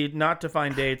fervently, not to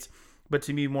find dates, but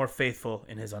to be more faithful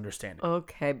in his understanding.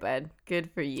 Okay, bud. Good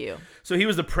for you. So he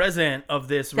was the president of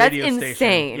this radio station. That's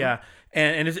insane. Yeah.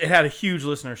 And it had a huge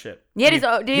listenership.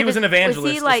 He was an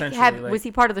evangelist. Was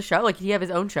he part of the show? Like, did he have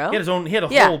his own show? He had a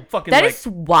whole fucking. That is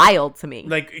wild to me.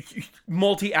 Like,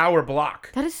 multi-hour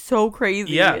block. That is so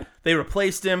crazy. Yeah, they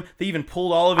replaced him. They even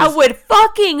pulled all of his. I would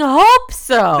fucking hope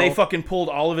so. They fucking pulled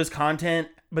all of his content,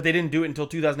 but they didn't do it until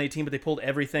 2018. But they pulled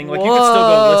everything. Like, you could still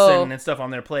go listen and stuff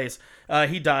on their place.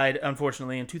 He died,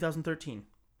 unfortunately, in 2013.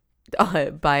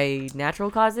 By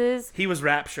natural causes? He was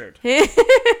raptured.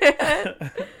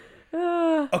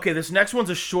 Okay, this next one's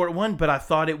a short one, but I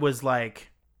thought it was,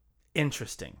 like,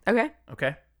 interesting.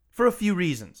 Okay? For a few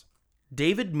reasons.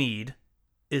 David Meade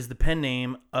is the pen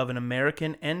name of an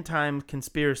American end-time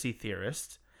conspiracy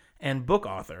theorist and book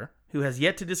author who has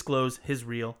yet to disclose his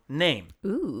real name.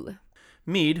 Ooh.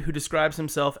 Meade, who describes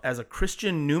himself as a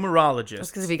Christian numerologist.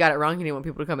 That's because if he got it wrong, he didn't want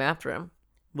people to come after him.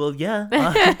 Well, yeah.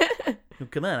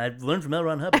 Come on, I've learned from L.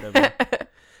 Ron Hubbard over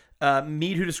here.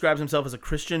 Meade, who describes himself as a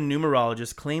Christian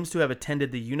numerologist, claims to have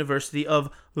attended the University of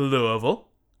Louisville.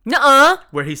 Nuh-uh.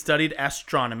 Where he studied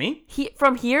astronomy.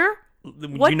 From here?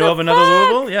 What you know of another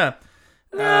Louisville? Yeah.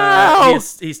 No.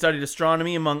 He studied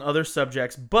astronomy among other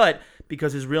subjects, but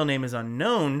because his real name is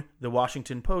unknown, the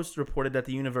Washington Post reported that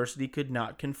the university could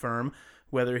not confirm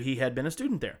whether he had been a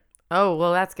student there. Oh,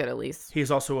 well, that's good at least. He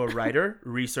is also a writer,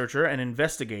 researcher, and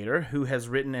investigator who has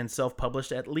written and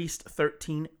self-published at least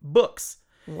 13 books.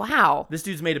 Wow. This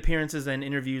dude's made appearances and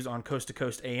interviews on Coast to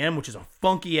Coast AM, which is a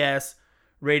funky-ass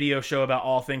radio show about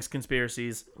all things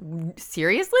conspiracies.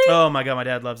 Seriously? Oh, my God, my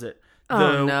dad loves it.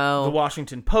 No. The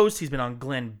Washington Post. He's been on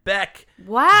Glenn Beck.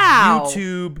 Wow.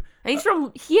 YouTube. And he's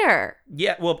from here.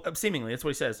 Yeah, well, seemingly. That's what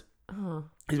he says. Oh.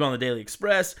 He's been on the Daily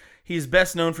Express. He's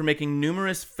best known for making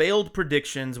numerous failed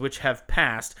predictions which have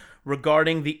passed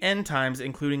regarding the end times,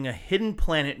 including a hidden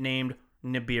planet named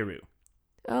Nibiru.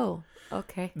 Oh,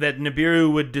 okay. That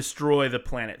Nibiru would destroy the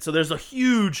planet. So there's a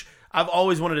huge... I've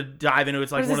always wanted to dive into it.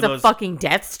 It's like one of those... the fucking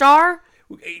Death Star?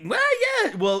 Well,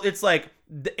 yeah. Well, it's like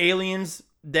the aliens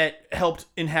that helped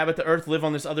inhabit the Earth live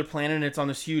on this other planet, and it's on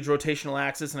this huge rotational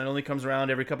axis, and it only comes around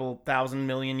every couple 1,000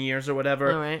 million years or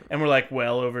whatever. All right. And we're like,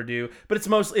 well overdue. But it's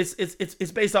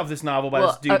it's based off this novel by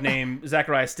this dude named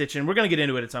Zachariah Stitchin. We're gonna get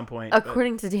into it at some point.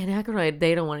 According to Dan Aykroyd,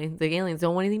 the aliens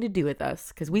don't want anything to do with us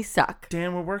because we suck.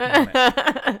 Dan, we're working on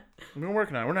it. We're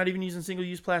working on it. We're not even using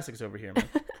single-use plastics over here, man.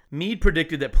 Meade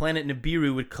predicted that planet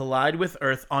Nibiru would collide with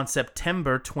Earth on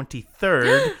September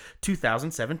 23rd,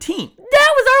 2017. That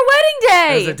was our wedding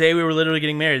day! It was the day we were literally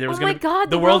getting married. Oh my God,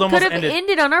 the world almost could have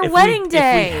ended on our wedding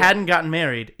day. If we hadn't gotten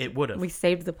married, it would have. We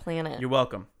saved the planet. You're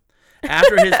welcome.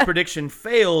 After his prediction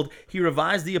failed, he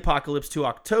revised the apocalypse to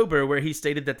October, where he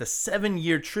stated that the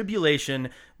 7-year tribulation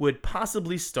would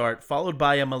possibly start, followed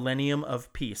by a millennium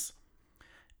of peace.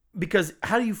 Because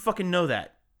how do you fucking know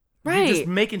that? Right. You're just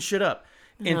making shit up.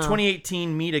 In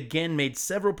 2018, Meade again made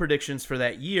several predictions for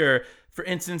that year. For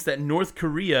instance, that North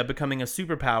Korea becoming a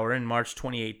superpower in March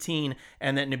 2018,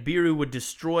 and that Nibiru would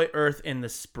destroy Earth in the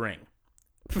spring.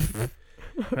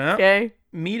 Okay.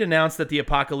 Meade announced that the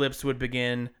apocalypse would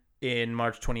begin in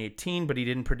March 2018, but he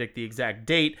didn't predict the exact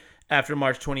date. After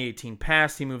March 2018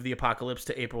 passed, he moved the apocalypse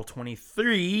to April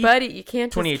 23. Buddy, you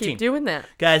can't just keep doing that.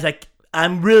 Guys,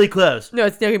 I'm really close. No,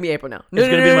 it's not gonna be April now. No, it's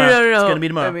gonna be tomorrow. No. It's gonna be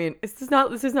tomorrow. I mean, this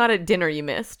is not a dinner you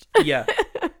missed. Yeah.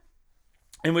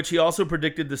 In which he also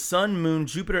predicted the Sun, Moon,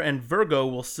 Jupiter, and Virgo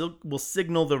will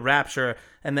signal the rapture,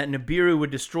 and that Nibiru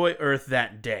would destroy Earth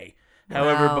that day. Wow.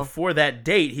 However, before that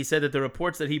date, he said that the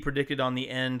reports that he predicted on the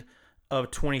end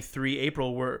of 23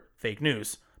 April were fake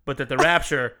news, but that the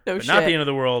rapture, but not the end of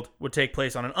the world, would take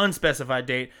place on an unspecified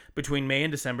date between May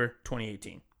and December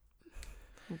 2018.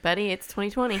 Buddy, it's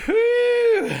 2020.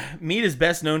 Meade is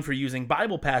best known for using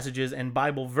Bible passages and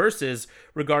Bible verses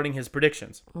regarding his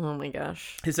predictions. Oh my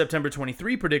gosh. His September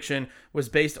 23 prediction was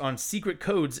based on secret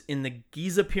codes in the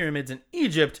Giza pyramids in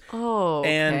Egypt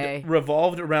and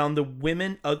revolved around the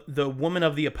woman of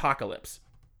the apocalypse.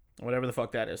 Whatever the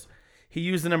fuck that is. He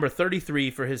used the number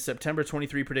 33 for his September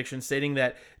 23 prediction, stating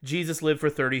that Jesus lived for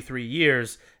 33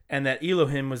 years and that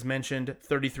Elohim was mentioned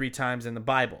 33 times in the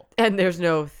Bible. And there's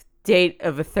no date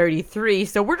of a 33,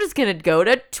 so we're just gonna go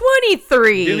to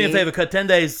 23. Do me a favor, cut 10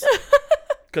 days.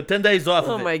 Cut 10 days off of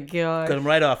it. Oh my god. Cut them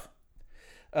right off.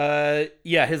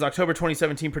 His October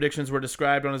 2017 predictions were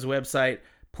described on his website,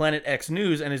 Planet X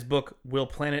News, and his book, Will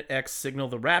Planet X Signal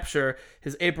the Rapture?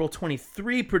 His April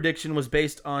 23 prediction was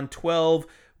based on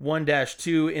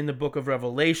 12:1-2 in the book of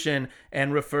Revelation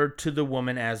and referred to the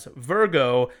woman as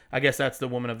Virgo. I guess that's the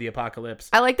woman of the apocalypse.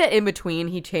 I like that in between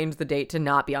he changed the date to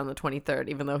not be on the 23rd,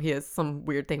 even though he has some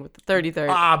weird thing with the 33rd.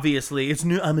 Obviously.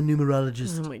 I'm a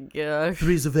numerologist. Oh my gosh.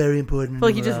 3 is a very important I feel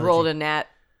like he just rolled a nat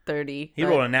 30. He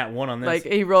rolled a nat 1 on this. Like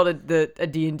he rolled a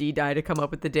D&D die to come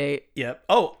up with the date. Yep.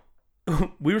 Oh,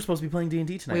 we were supposed to be playing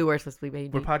D&D tonight. We were supposed to be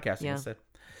playing D&D. We're podcasting instead.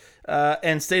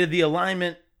 And stated the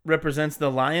alignment represents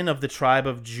the lion of the tribe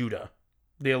of Judah.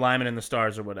 The alignment in the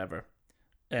stars or whatever.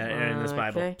 in this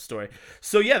Bible story.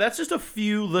 So yeah, that's just a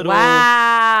few little.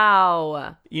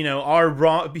 Wow.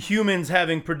 Our humans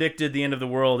having predicted the end of the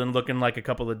world and looking like a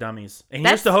couple of dummies. And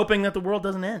here's to hoping that the world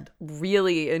doesn't end.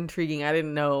 Really intriguing. I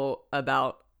didn't know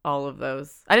about all of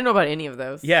those. I didn't know about any of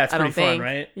those. Yeah, it's pretty fun,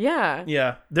 right? Yeah.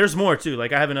 Yeah. There's more too.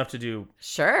 Like I have enough to do.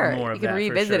 Sure. More of you can that,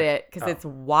 revisit it because it's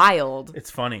wild.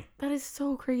 It's funny. That is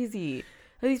so crazy.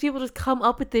 These people just come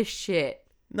up with this shit.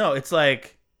 No, it's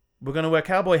like we're gonna wear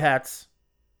cowboy hats.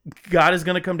 God is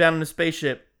gonna come down in a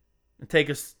spaceship and take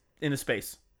us into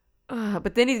space.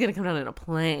 But then he's gonna come down in a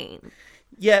plane.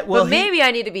 Yeah, well, but maybe I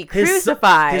need to be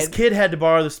crucified. His kid had to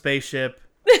borrow the spaceship,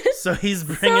 so he's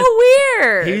bringing. So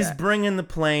weird. He's bringing the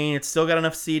plane. It's still got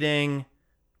enough seating.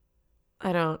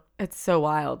 It's so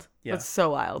wild. Yeah. It's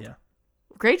so wild. Yeah.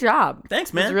 Great job.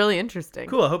 Thanks, man. It's really interesting.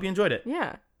 Cool. I hope you enjoyed it.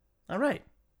 Yeah. All right.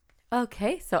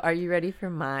 Okay, so are you ready for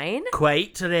mine?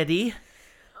 Quite ready.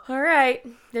 All right.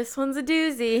 This one's a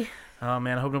doozy. Oh,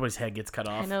 man. I hope nobody's head gets cut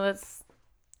off. I know that's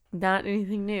not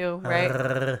anything new,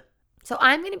 right? So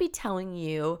I'm going to be telling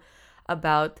you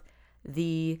about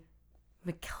the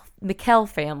Mikkel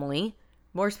family,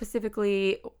 more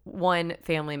specifically one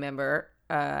family member,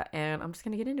 and I'm just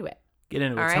going to get into it. Get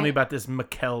into it. Tell me about this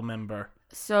Mikkel member.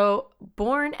 So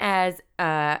born as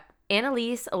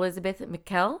Anneliese Elizabeth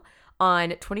Mikkel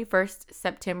on 21st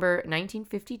September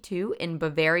 1952 in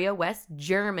Bavaria, West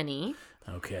Germany.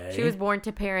 Okay. She was born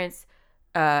to parents,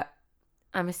 I'm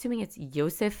assuming it's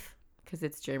Josef, because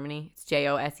it's Germany. It's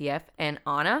Josef, and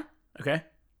Anna. Okay.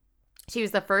 She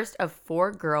was the first of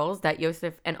 4 girls that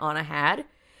Josef and Anna had.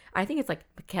 I think it's like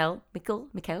Mikkel.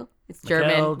 It's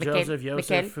German. Joseph,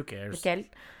 Joseph, who cares? Mikkel.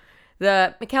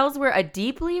 The Mikkels were a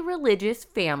deeply religious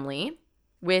family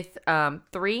with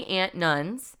 3 aunt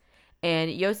nuns.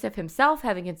 And Josef himself,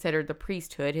 having considered the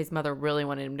priesthood, his mother really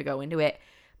wanted him to go into it,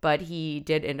 but he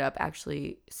did end up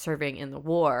actually serving in the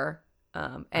war.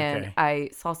 And I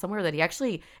saw somewhere that he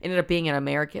actually ended up being an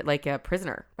American, like a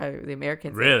prisoner by the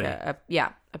Americans. Really? A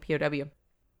POW.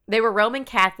 They were Roman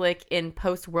Catholic in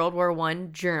post-World War I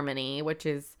Germany, which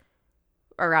is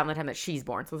around the time that she's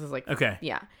born. So this is like,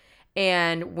 yeah.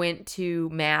 And went to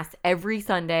mass every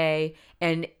Sunday,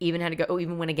 and even had to go.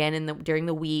 Even went again during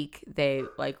the week. They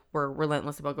were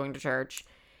relentless about going to church,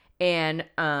 and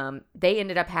they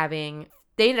ended up having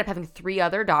 3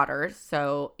 other daughters.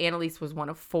 So Anneliese was one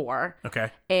of 4. Okay.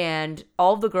 And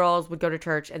all of the girls would go to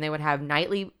church, and they would have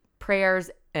nightly prayers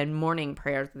and morning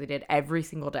prayers that they did every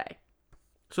single day.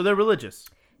 So they're religious.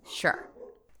 Sure.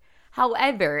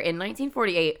 However, in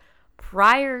 1948.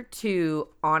 Prior to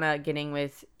Anna getting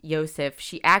with Josef,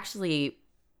 she actually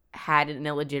had an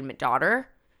illegitimate daughter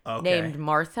named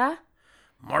Martha.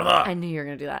 I knew you were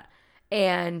going to do that.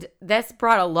 And this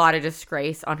brought a lot of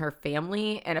disgrace on her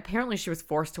family. And apparently she was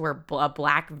forced to wear a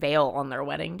black veil on their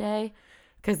wedding day.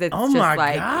 Because it's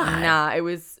God. It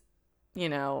was, They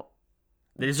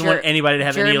didn't want anybody to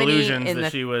have Germany any illusions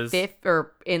that she was...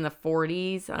 in the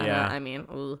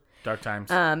 40s. Dark times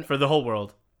for the whole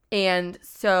world. And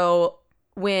so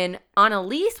when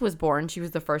Anneliese was born, she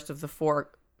was the first of the 4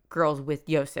 girls with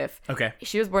Josef. Okay.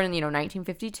 She was born in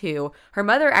 1952. Her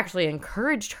mother actually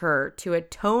encouraged her to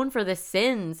atone for the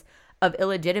sins of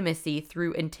illegitimacy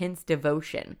through intense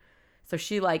devotion. So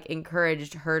she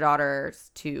encouraged her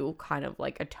daughters to kind of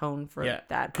atone for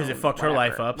that. Because it fucked her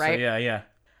life up. Right? So yeah.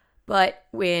 But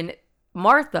when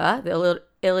Martha, the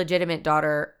illegitimate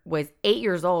daughter, was 8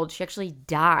 years old, she actually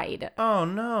died. Oh,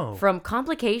 no. From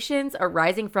complications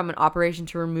arising from an operation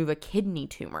to remove a kidney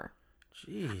tumor.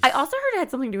 Jeez. I also heard it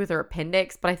had something to do with her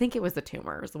appendix, but I think it was the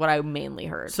tumor is what I mainly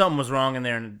heard. Something was wrong in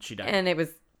there and she died. And it was,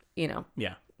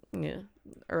 Yeah.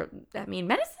 Or,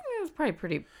 medicine was probably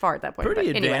pretty far at that point. Pretty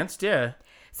advanced, yeah.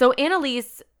 So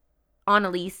Anneliese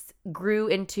grew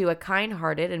into a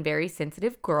kind-hearted and very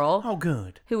sensitive girl. Oh,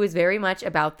 good. Who was very much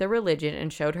about the religion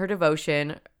and showed her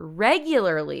devotion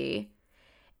regularly.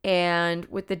 And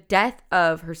with the death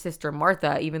of her sister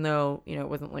Martha, even though, it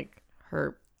wasn't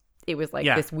her, it was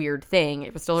this weird thing.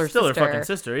 It was still her sister. Still her fucking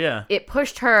sister, yeah. It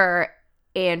pushed her,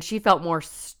 and she felt more,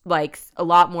 a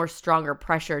lot more stronger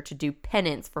pressure to do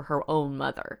penance for her own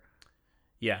mother.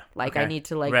 Yeah. I need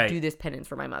to, do this penance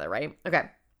for my mother, right? Okay.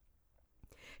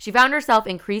 She found herself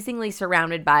increasingly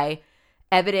surrounded by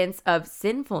evidence of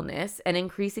sinfulness and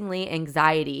increasingly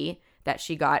anxiety that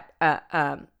she got,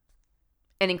 and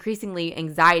increasingly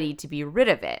anxiety to be rid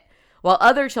of it. While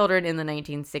other children in the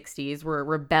 1960s were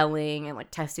rebelling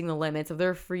and testing the limits of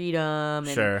their freedom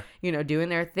and, doing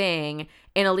their thing,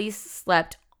 Anneliese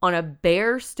slept on a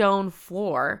bare stone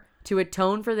floor to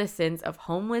atone for the sins of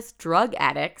homeless drug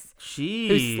addicts Jeez.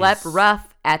 who slept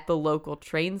rough at the local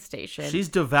train station. She's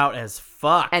devout as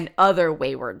fuck. And other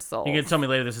wayward souls. You can tell me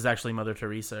later this is actually Mother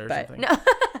Teresa or something. No,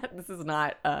 this is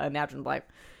not Imagined Life.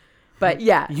 But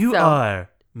yeah. You are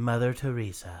Mother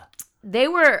Teresa. They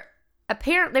were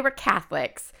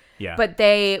Catholics. Yeah. But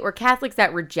they were Catholics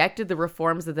that rejected the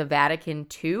reforms of the Vatican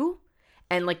II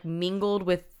and like mingled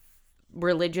with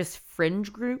religious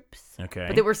fringe groups. Okay.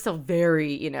 But they were still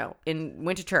very,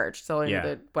 went to church, so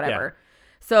whatever. Yeah.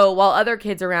 So while other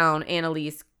kids around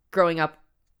Annalise growing up,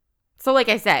 so like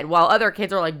I said, while other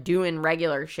kids are like doing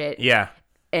regular shit. Yeah.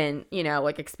 And,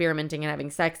 like experimenting and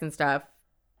having sex and stuff,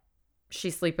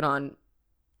 she's sleeping on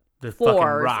the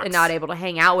floors and not able to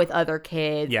hang out with other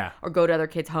kids. Yeah. Or go to other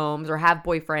kids' homes or have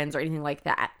boyfriends or anything like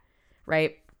that.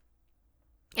 Right?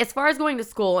 As far as going to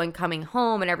school and coming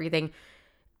home and everything,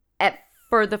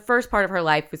 for the first part of her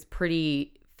life was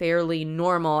fairly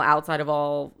normal outside of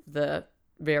all the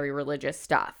very religious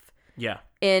stuff. Yeah.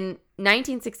 In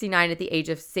 1969, at the age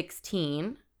of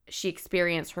 16, she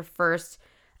experienced her first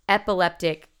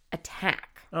epileptic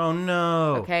attack. Oh,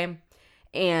 no. Okay.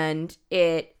 And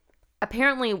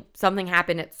apparently something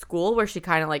happened at school where she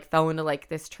kind of like fell into like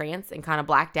this trance and kind of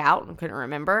blacked out and couldn't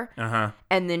remember. Uh-huh.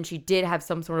 And then she did have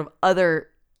some sort of other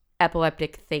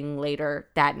epileptic thing later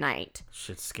that night.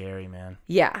 Shit's scary, man.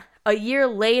 Yeah. A year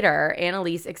later,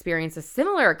 Annalise experienced a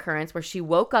similar occurrence where she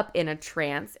woke up in a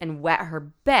trance and wet her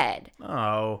bed.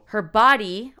 Oh. Her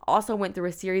body also went through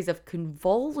a series of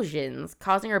convulsions,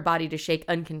 causing her body to shake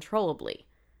uncontrollably.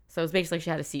 So it was basically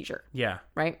she had a seizure. Yeah.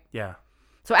 Right? Yeah.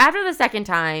 So after the second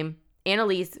time,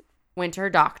 Annalise went to her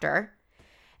doctor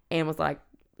and was like,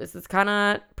 this is kind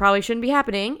of probably shouldn't be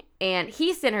happening. And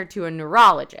he sent her to a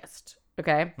neurologist.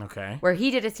 Okay. Where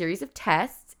he did a series of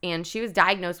tests, and she was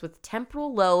diagnosed with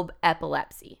temporal lobe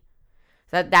epilepsy.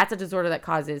 So that's a disorder that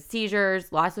causes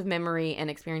seizures, loss of memory,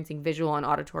 and experiencing visual and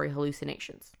auditory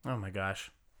hallucinations. Oh my gosh.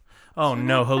 Oh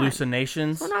no,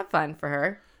 hallucinations. Well, not fun for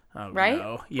her. Oh, right?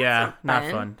 No. Yeah,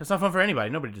 not fun. That's not fun for anybody.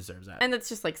 Nobody deserves that. And that's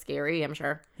just like scary, I'm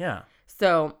sure. Yeah.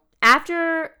 So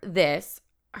after this,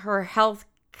 her health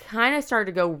kind of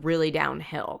started to go really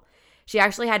downhill. She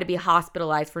actually had to be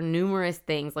hospitalized for numerous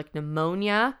things like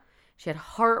pneumonia. She had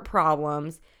heart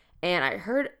problems. And I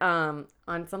heard on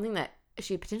something that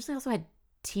she potentially also had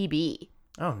TB.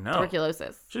 Oh, no.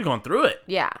 Tuberculosis. She's going through it.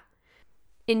 Yeah.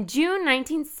 In June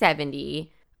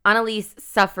 1970, Annalise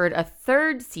suffered a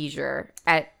third seizure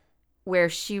at where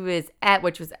she was at,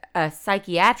 which was a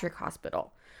psychiatric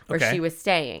hospital where she was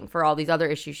staying for all these other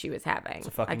issues she was having. It's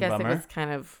a fucking I guess bummer. it was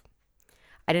kind of...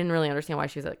 I didn't really understand why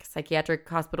she was at like a psychiatric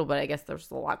hospital, but I guess there's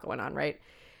a lot going on, right?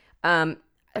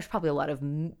 There's probably a lot of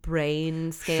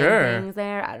brain scan things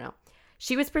there. I don't know.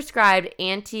 She was prescribed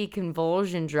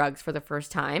anti-convulsion drugs for the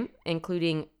first time,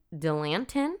 including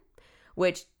Dilantin,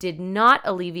 which did not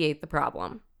alleviate the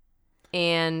problem.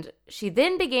 And she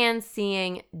then began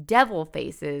seeing devil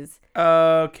faces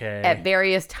at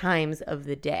various times of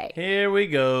the day. Here we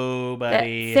go,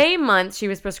 buddy. That same month, she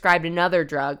was prescribed another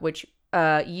drug, which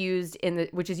is used in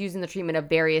the treatment of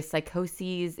various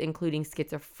psychoses, including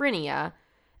schizophrenia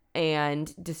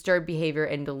and disturbed behavior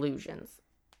and delusions.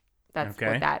 That's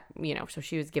what that, so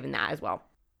she was given that as well.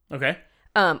 Okay.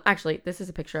 Actually, this is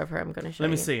a picture of her. I'm going to show you.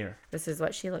 Let me see her. This is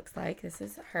what she looks like. This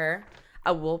is her.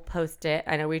 I will post it.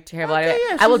 I know we're terrible at it.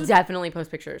 Yeah, I will definitely post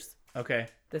pictures. Okay.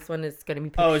 This one is going to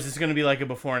be Oh, is this going to be like a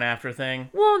before and after thing?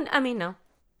 Well, I mean, no.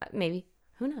 Maybe.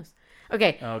 Who knows?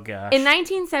 Okay. Oh, gosh. In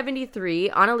 1973,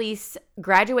 Annalise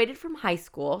graduated from high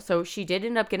school. So she did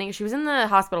end up she was in the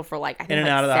hospital for like, I think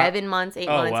like 7 months, 8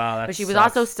 months. Wow. But she was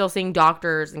also still seeing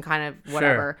doctors and kind of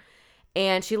whatever. Sure.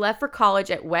 And she left for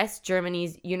college at West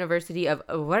Germany's University of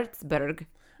Würzburg,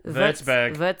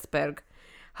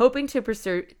 hoping to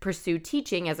pursue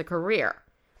teaching as a career.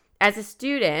 As a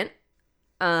student,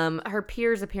 her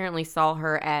peers apparently saw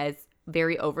her as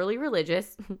very overly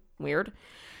religious. Weird.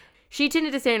 She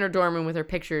tended to stay in her dorm room with her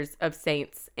pictures of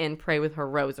saints and pray with her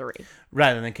rosary.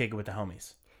 Rather than kick it with the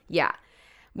homies. Yeah.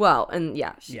 Well, and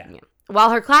yeah. While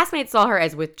her classmates saw her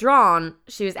as withdrawn,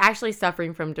 she was actually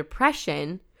suffering from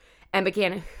depression and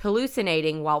began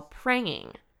hallucinating while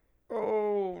praying.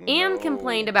 Oh, no. And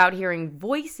complained about hearing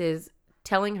voices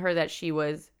telling her that she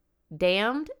was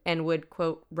damned and would,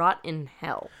 quote, rot in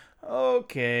hell.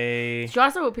 Okay. She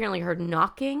also apparently heard a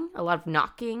lot of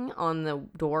knocking on the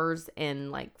doors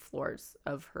and, like, floors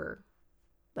of her,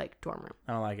 like, dorm room.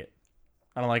 I don't like it.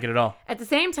 I don't like it at all. At the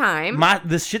same time...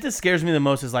 The shit that scares me the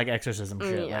most is, like, exorcism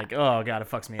shit. Yeah. Like, oh, God, it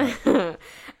fucks me up.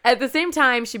 At the same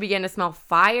time, she began to smell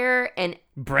fire and...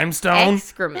 brimstone?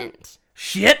 Excrement.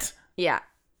 Shit? Yeah.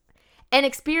 And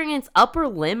experience upper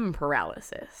limb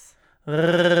paralysis. I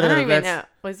don't even know.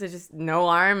 Was it just no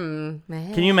arm?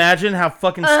 Can you imagine how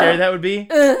fucking scary that would be?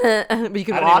 But you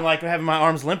can I don't walk. even like having my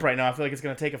arms limp right now. I feel like it's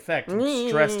going to take effect. I'm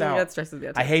stressed out. That stresses me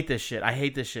out. I hate this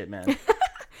shit. Man.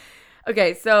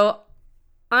 Okay, so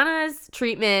Anna's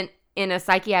treatment in a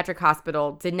psychiatric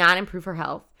hospital did not improve her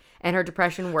health, and her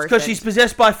depression worsened. Because she's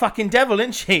possessed by a fucking devil,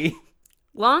 isn't she?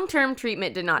 Long-term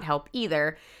treatment did not help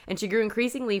either, and she grew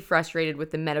increasingly frustrated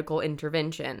with the medical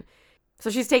intervention. So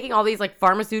she's taking all these like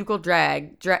pharmaceutical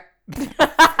drags. She's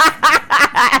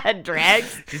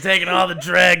taking all the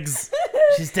dregs.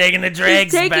 She's taking the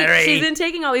dregs, Barry. She's been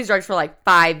taking all these drugs for like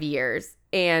 5 years.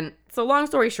 And so long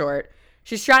story short,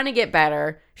 she's trying to get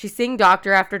better. She's seeing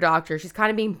doctor after doctor. She's kind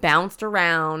of being bounced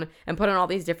around and put on all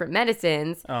these different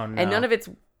medicines. Oh, no. And none of it's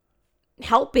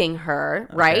helping her,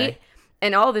 right?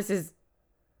 And all of this is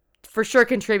for sure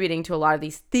contributing to a lot of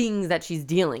these things that she's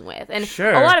dealing with. And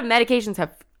a lot of medications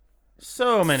have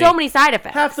so many side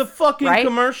effects. Half the fucking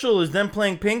commercial is them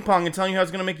playing ping pong and telling you how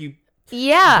it's going to make you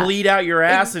bleed out your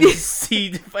ass and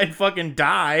and fucking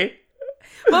die.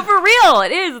 But for real,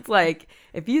 it is. It's like,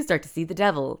 if you start to see the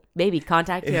devil, maybe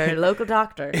contact your local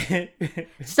doctor.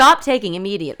 Stop taking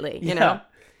immediately, you know?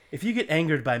 If you get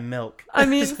angered by milk. I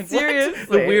mean,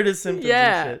 seriously. The weirdest symptoms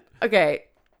and shit. Okay.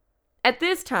 At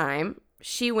this time,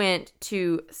 she went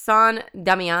to San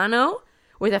Damiano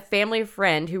with a family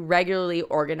friend who regularly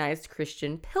organized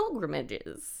Christian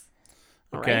pilgrimages.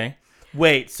 Okay. Right?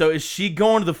 Wait, so is she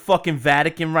going to the fucking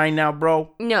Vatican right now,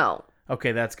 bro? No.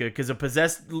 Okay, that's good. Because a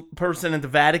possessed person at the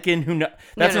Vatican,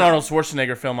 that's an Arnold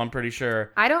Schwarzenegger film, I'm pretty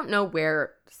sure. I don't know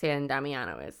where San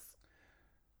Damiano is.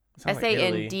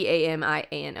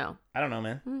 Sandamiano. I don't know,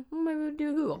 man. Maybe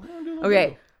do Google.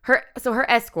 Okay. Her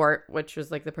escort, which was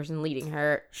like the person leading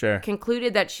her,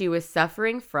 concluded that she was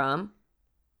suffering from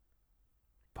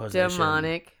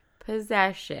demonic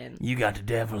possession. You got the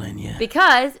devil in you.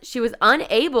 Because she was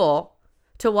unable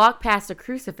to walk past a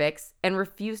crucifix and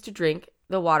refused to drink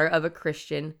the water of a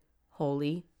Christian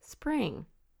holy spring.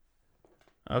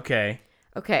 Okay.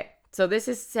 So this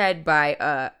is said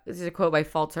by this is a quote by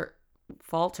Falter.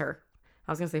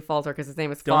 I was gonna say Falter because his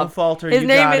name is Don't falter. His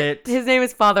name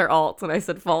is Father Alt, and I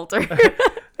said Falter.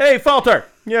 Hey, Falter.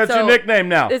 Yeah, it's your nickname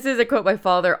now. This is a quote by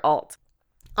Father Alt.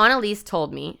 Annalise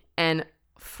told me, and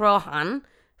Frohine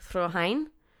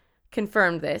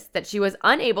confirmed this, that she was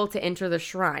unable to enter the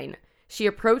shrine. She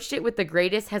approached it with the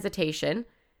greatest hesitation,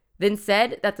 then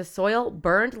said that the soil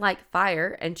burned like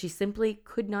fire and she simply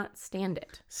could not stand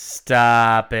it.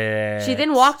 Stop it. She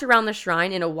then walked around the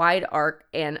shrine in a wide arc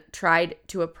and tried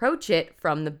to approach it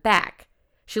from the back.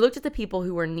 She looked at the people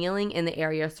who were kneeling in the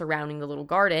area surrounding the little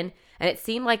garden, and it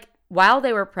seemed like while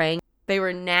they were praying, they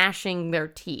were gnashing their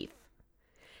teeth.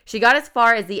 She got as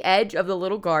far as the edge of the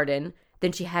little garden,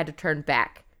 then she had to turn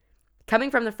back.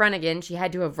 Coming from the front again, she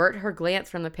had to avert her glance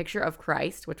from the picture of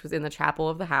Christ, which was in the chapel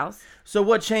of the house. So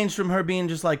what changed from her being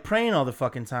just like praying all the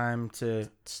fucking time to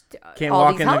can't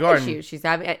walk in the garden? Issues.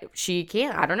 She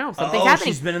can't. I don't know. Something's happening.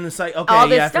 She's been in the site. Okay, all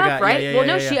this stuff, I forgot.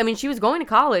 right? She was going to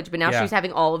college, but now she's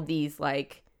having all of these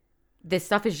this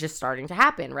stuff is just starting to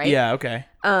happen, right? Yeah. Okay.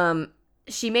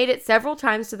 She made it several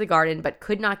times to the garden, but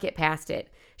could not get past it.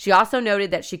 She also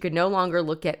noted that she could no longer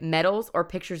look at medals or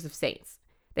pictures of saints.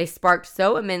 They sparked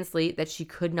so immensely that she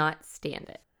could not stand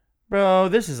it. Bro,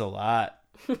 this is a lot.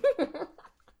 You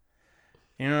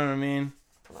know what I mean?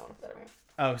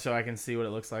 Oh, so I can see what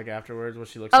it looks like afterwards, what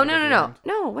she looks like. Oh, no.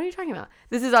 No, what are you talking about?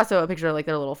 This is also a picture of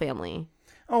their little family.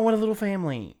 Oh, what a little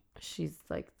family. She's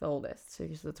the oldest, so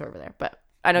it's over there. But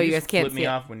I know you guys can't see it. Flip me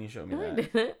off when you showed me that. I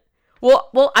didn't.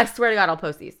 Well, I swear to God, I'll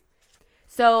post these.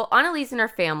 So Annalise and her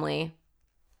family,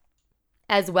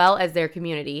 as well as their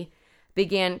community,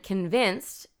 began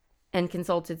convinced and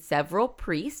consulted several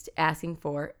priests asking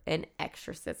for an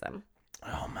exorcism.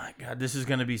 Oh my God, this is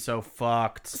going to be so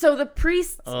fucked. So the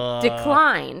priests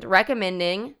declined,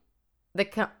 recommending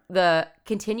the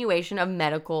continuation of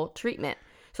medical treatment.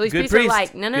 So these priests are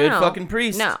like, no. Good fucking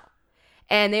priest. No.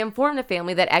 And they informed the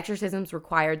family that exorcisms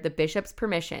required the bishop's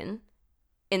permission.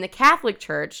 In the Catholic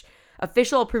Church,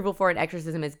 official approval for an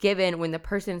exorcism is given when the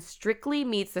person strictly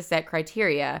meets the set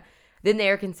criteria. Then they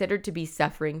are considered to be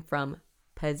suffering from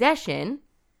possession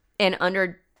and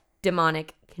under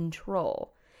demonic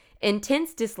control.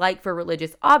 Intense dislike for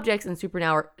religious objects and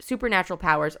supernatural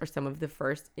powers are some of the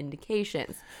first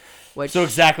indications. So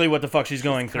exactly what the fuck she's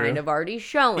going through. Kind of already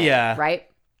showing, right?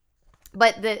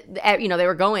 But they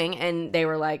were going and they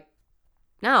were like,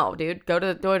 no, dude, go to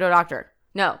a doctor.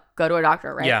 No, go to a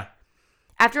doctor, right? Yeah.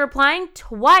 After applying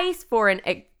twice for an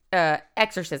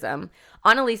exorcism,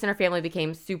 Annalise and her family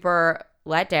became super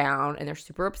let down and they're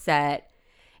super upset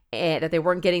that they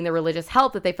weren't getting the religious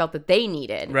help that they felt that they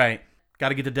needed. Right. Got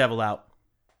to get the devil out.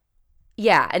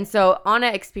 Yeah, and so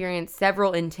Anna experienced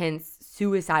several intense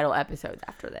suicidal episodes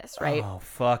after this, right? Oh,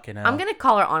 fucking hell. I'm going to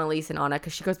call her Annalise and Anna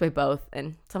because she goes by both,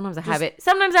 and sometimes I have it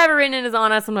written in as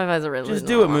Anna, sometimes I have it written Just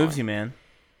do what moves you, man.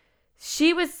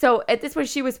 At this point,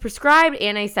 she was prescribed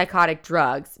antipsychotic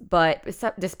drugs, but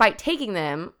despite taking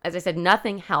them, as I said,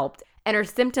 nothing helped, and her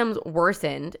symptoms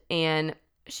worsened, and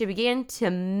she began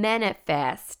to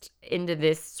manifest into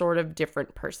this sort of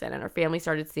different person, and her family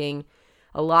started seeing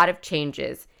a lot of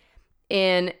changes.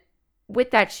 And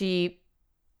with that, she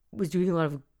was doing a lot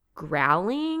of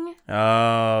growling.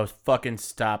 Oh, fucking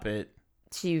stop it.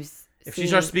 If she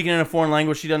starts speaking in a foreign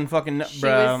language, she doesn't fucking know. She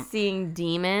was seeing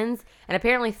demons and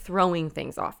apparently throwing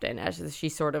things often as she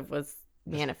sort of was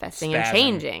manifesting and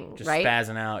changing, just right?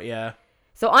 Spazzing out, yeah.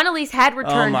 So Annalise had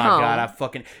returned home. Oh my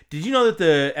God, Did you know that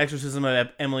the exorcism of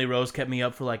Emily Rose kept me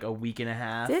up for like a week and a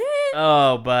half? Did it?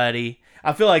 Oh, buddy.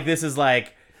 I feel like this is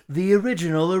like the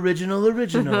original. The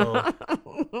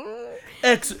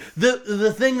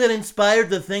thing that inspired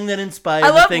the thing that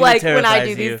inspired the thing that terrifies you. I love when I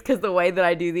do these because the way that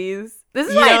I do these. This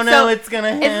is you don't know it's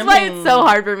gonna happen. It's why it's so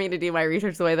hard for me to do my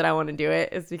research the way that I want to do it.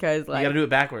 It's because like you gotta do it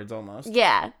backwards almost.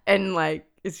 Yeah, and like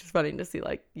it's just funny to see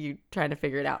like you trying to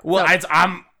figure it out. Well,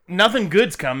 I'm nothing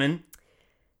good's coming.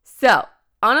 So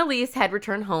Annalise had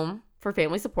returned home for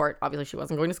family support. Obviously, she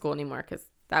wasn't going to school anymore because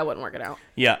that wasn't working out.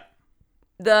 Yeah.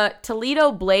 The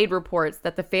Toledo Blade reports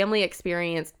that the family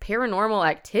experienced paranormal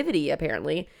activity,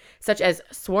 apparently, such as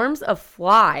swarms of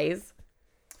flies,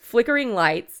 flickering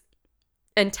lights,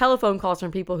 and telephone calls from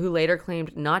people who later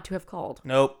claimed not to have called.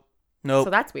 Nope.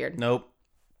 So that's weird. Nope.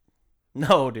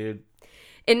 No, dude.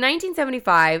 In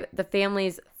 1975, the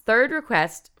family's third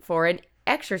request for an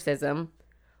exorcism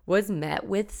was met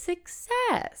with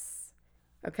success.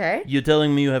 Okay? You're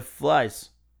telling me you have flies.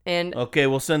 And okay,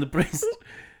 we'll send the priest.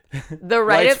 The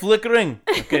right Lights flickering.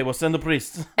 Okay, we'll send the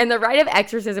priest. And the rite of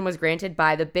exorcism was granted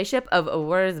by the Bishop of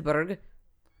Wurzburg,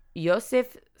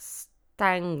 Josef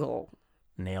Stangl.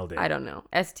 Nailed it. I don't know.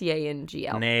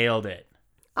 Stangl. Nailed it.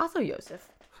 Also Joseph.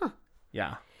 Huh.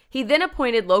 Yeah. He then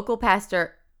appointed local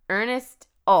pastor Ernest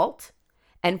Alt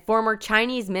and former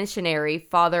Chinese missionary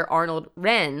Father Arnold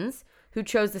Renz, who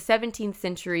chose the 17th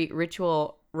century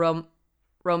ritual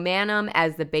Romanum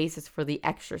as the basis for the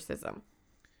exorcism.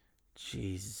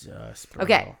 Jesus, bro.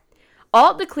 Okay.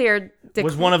 Alt declared...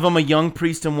 Was one of them a young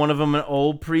priest and one of them an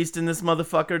old priest in this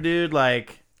motherfucker, dude?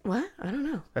 Like... What? I don't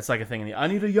know. That's like a thing. I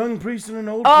need a young priest and an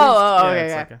old priest.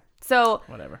 Okay. Like so...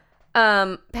 Whatever.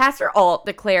 Pastor Alt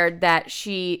declared that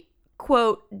she,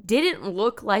 quote, didn't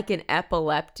look like an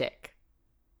epileptic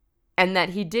and that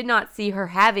he did not see her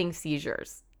having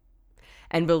seizures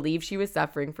and believed she was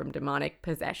suffering from demonic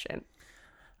possession.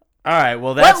 All right,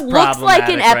 well, that's what looks like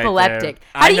an epileptic?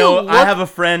 Right I have a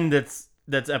friend that's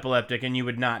epileptic, and you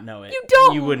would not know it.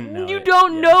 You wouldn't know. You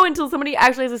don't know until somebody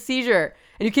actually has a seizure,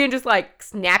 and you can't just like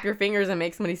snap your fingers and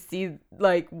make somebody see.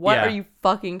 Like, what are you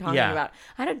fucking talking about?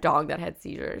 I had a dog that had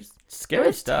seizures.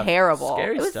 Scary stuff. Terrible.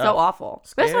 It was so awful.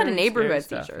 We also had a neighbor who had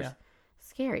seizures. Yeah.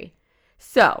 Scary.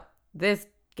 So this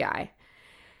guy.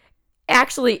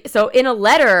 Actually, so in a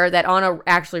letter that Anna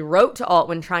actually wrote to Alt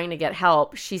when trying to get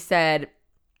help, she said,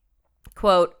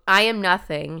 quote, I am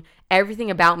nothing. Everything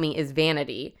about me is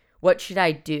vanity. What should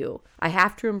I do? I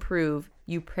have to improve.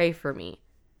 You pray for me.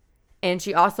 And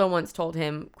she also once told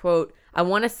him, quote, I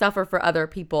want to suffer for other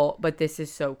people, but this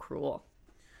is so cruel.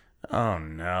 Oh,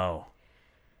 no.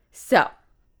 So.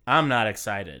 I'm not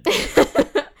excited.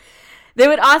 They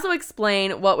would also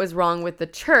explain what was wrong with the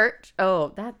church.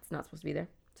 Oh, that's not supposed to be there.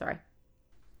 Sorry.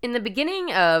 In the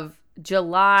beginning of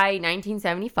July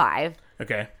 1975,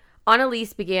 okay,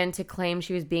 Annalise began to claim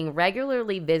she was being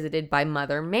regularly visited by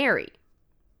Mother Mary.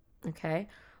 Okay.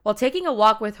 While taking a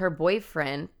walk with her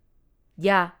boyfriend,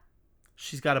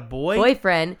 she's got a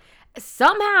boyfriend.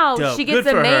 Somehow Dope. She gets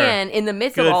a man in the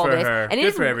midst of all this. Her. And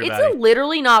it's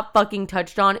literally not fucking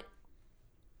touched on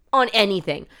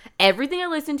anything. Everything I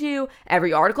listen to,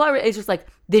 every article I read, it's just like,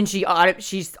 then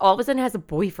she's all of a sudden has a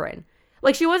boyfriend.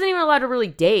 Like, she wasn't even allowed to really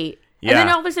date. Yeah. And then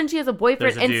all of a sudden she has a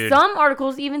boyfriend. And some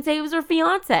articles even say it was her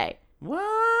fiance.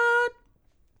 What?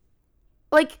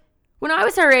 Like, when I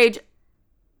was her age,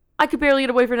 I could barely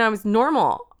get a boyfriend and I was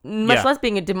normal. Much less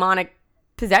being a demonic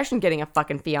possession getting a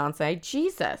fucking fiance.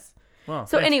 Jesus. Well,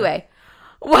 so anyway,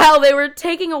 while they were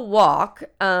taking a walk,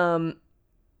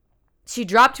 she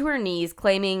dropped to her knees,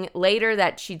 claiming later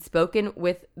that she'd spoken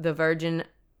with the Virgin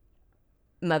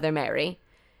Mother Mary.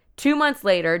 2 months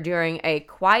later, during a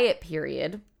quiet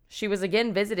period, she was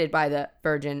again visited by the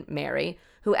Virgin Mary,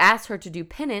 who asked her to do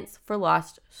penance for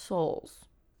lost souls.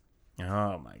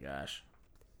 Oh my gosh.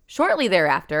 Shortly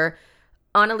thereafter,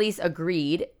 Annalise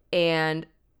agreed, and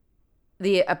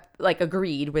the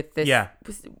agreed with this. Yeah.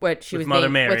 What she with was Mother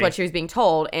being, Mary. with what she was being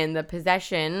told, and the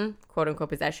possession, quote unquote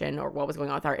possession, or what was going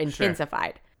on with her,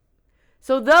 intensified. Sure.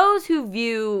 So those who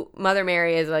view Mother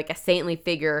Mary as like a saintly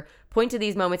figure point to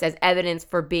these moments as evidence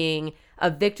for being a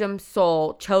victim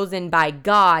soul chosen by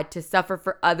God to suffer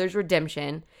for others'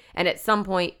 redemption. And at some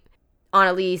point,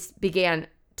 Annalise began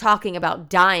talking about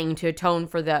dying to atone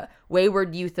for the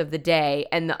wayward youth of the day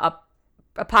and the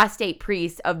apostate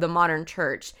priests of the modern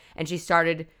church. And she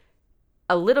started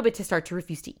a little bit to start to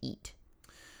refuse to eat.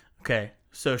 Okay.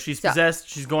 So she's possessed.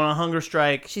 She's going on a hunger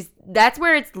strike. That's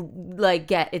where it's like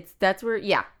that's where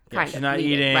kind of. She's not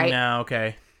eating right now.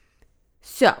 Okay.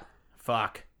 So.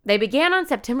 Fuck. They began on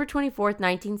September 24th,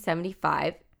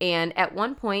 1975, and at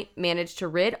one point managed to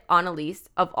rid Annalise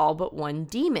of all but one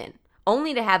demon,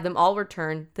 only to have them all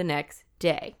return the next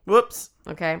day. Whoops.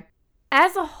 Okay.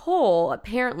 As a whole,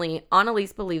 apparently,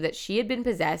 Annalise believed that she had been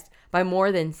possessed by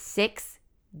more than 6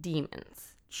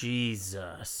 demons.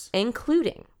 Jesus.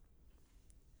 Including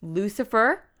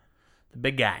Lucifer, the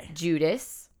big guy,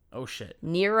 Judas, oh shit,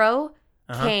 Nero,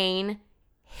 Cain,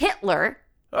 Hitler,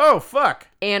 oh fuck,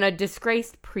 and a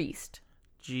disgraced priest.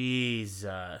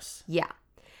 Jesus. Yeah.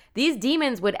 These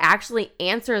demons would actually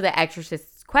answer the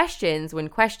exorcist's questions when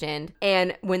questioned,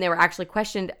 and when they were actually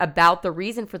questioned about the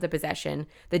reason for the possession,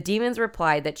 the demons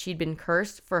replied that she'd been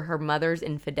cursed for her mother's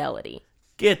infidelity.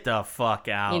 Get the fuck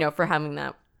out. You know, for having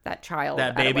that child.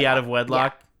 That baby out of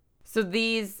wedlock. Yeah. So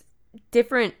these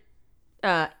different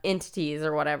entities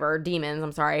or whatever, demons,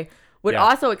 I'm sorry, would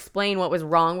also explain what was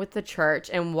wrong with the church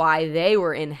and why they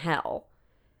were in hell.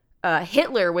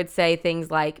 Hitler would say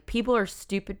things like, people are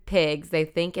stupid pigs. They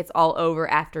think it's all over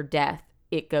after death.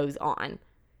 It goes on.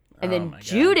 And then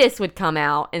Judas would come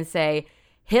out and say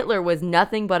Hitler was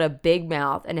nothing but a big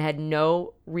mouth and had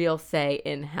no real say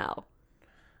in hell.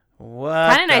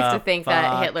 What? Kind of nice to think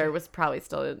that Hitler was probably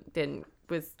still didn't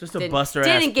a buster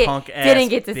ass punk ass didn't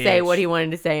get to bitch. say what he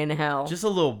wanted to say in hell. Just a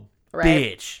little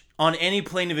bitch. On any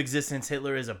plane of existence,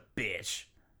 Hitler is a bitch.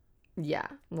 Yeah.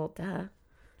 Well, duh.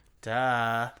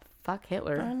 Duh. Fuck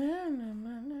Hitler.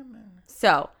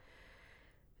 So,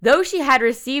 though she had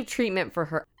received treatment for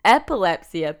her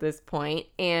epilepsy at this point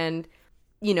and,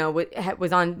 you know,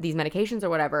 was on these medications or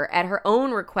whatever, at her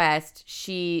own request,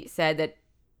 she said that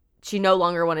she no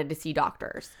longer wanted to see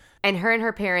doctors. And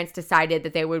her parents decided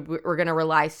that they were going to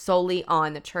rely solely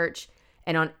on the church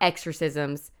and on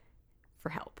exorcisms for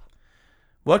help.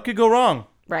 What could go wrong?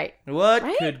 Right. What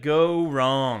could go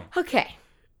wrong? Okay.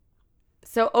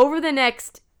 So over the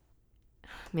next...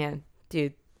 Man,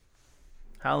 dude.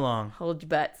 How long? Hold your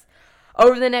butts.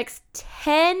 Over the next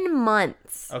 10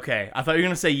 months. Okay. I thought you were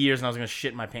going to say years and I was going to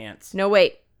shit my pants. No,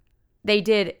 wait. They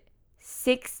did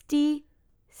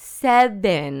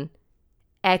 67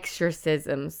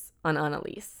 exorcisms on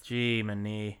Annalise. Gee, my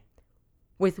knee.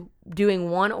 With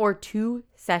doing 1 or 2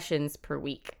 sessions per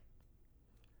week.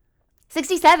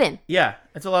 67. Yeah,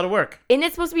 it's a lot of work. Isn't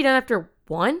it supposed to be done after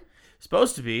 1?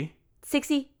 Supposed to be.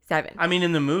 67. I mean,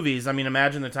 in the movies,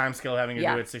 imagine the time scale having to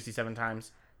do it 67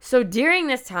 times. So during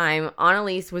this time,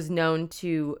 Annalise was known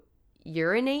to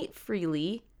urinate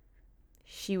freely.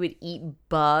 She would eat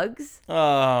bugs.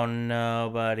 Oh,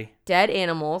 no, buddy. Dead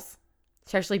animals.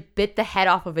 She actually bit the head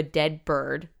off of a dead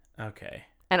bird. Okay.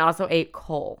 And also ate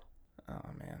coal. Oh,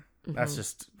 man. That's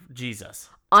just Jesus.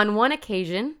 On one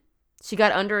occasion, she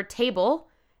got under a table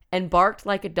and barked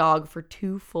like a dog for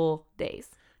 2 full days.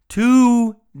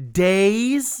 2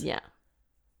 days? Yeah.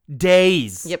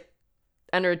 Days? Yep.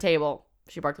 Under a table.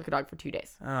 She barked like a dog for 2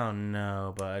 days. Oh,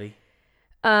 no, buddy.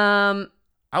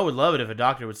 I would love it if a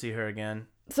doctor would see her again.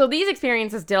 So these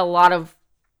experiences did a lot of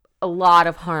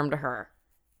harm to her.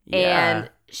 Yeah. And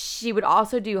she would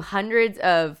also do hundreds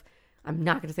of, I'm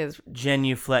not going to say this.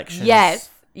 Genuflections. Yes.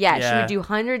 Yeah. She would do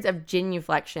hundreds of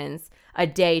genuflections a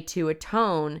day to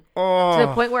atone to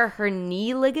the point where her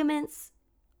knee ligaments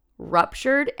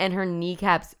ruptured and her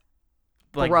kneecaps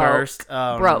burst.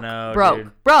 Oh,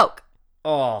 broke.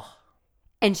 Oh.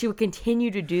 And she would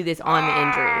continue to do this on the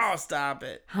injuries. Oh, stop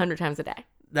it. 100 times a day.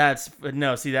 That's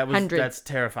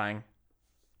terrifying.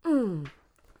 In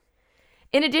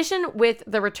addition, with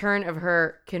the return of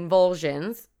her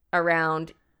convulsions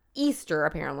around Easter,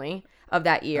 apparently, of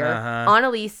that year,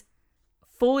 Annalise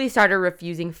fully started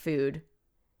refusing food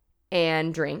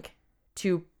and drink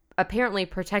to apparently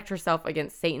protect herself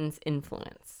against Satan's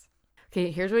influence.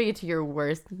 Okay, here's where you get to your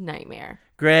worst nightmare.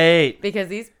 Great.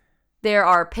 Because there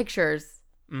are pictures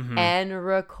and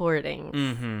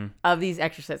recordings of these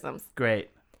exorcisms. Great.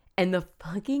 And the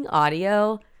fucking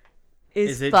audio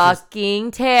is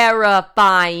fucking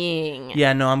terrifying.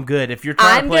 Yeah, no, I'm good. If you're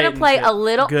trying I'm gonna play a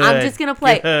little. Good, I'm just gonna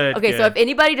play. Good, okay, good. so if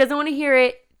anybody doesn't want to hear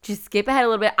it, just skip ahead a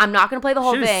little bit. I'm not gonna play the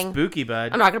whole thing. Spooky,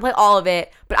 bud. I'm not gonna play all of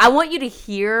it, but I want you to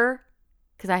hear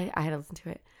because I had to listen to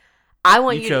it. I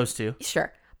want you chose to.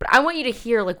 Sure, but I want you to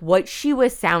hear like what she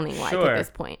was sounding like at this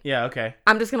point. Yeah, okay.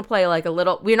 I'm just gonna play like a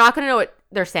little. We're not gonna know what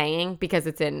they're saying because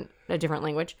it's in a different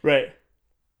language. Right.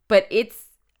 But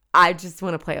I just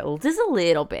want to play just a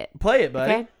little bit. Play it,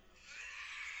 buddy. Okay.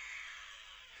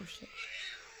 Oh shit.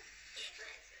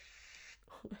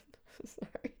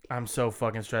 Sorry. I'm so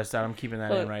fucking stressed out. I'm keeping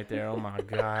that in right there. Oh my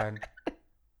god.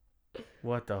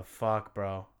 What the fuck,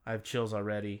 bro? I have chills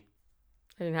already.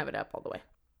 I didn't have it up all the way.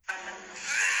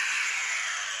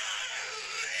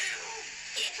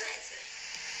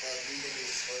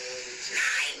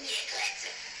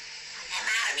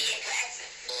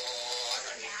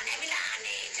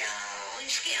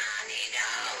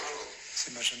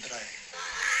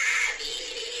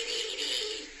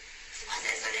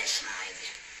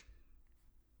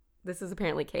 This is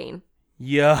apparently Kane.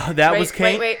 Yeah, that was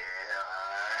Kane. Wait.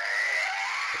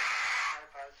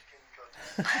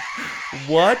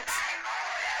 What?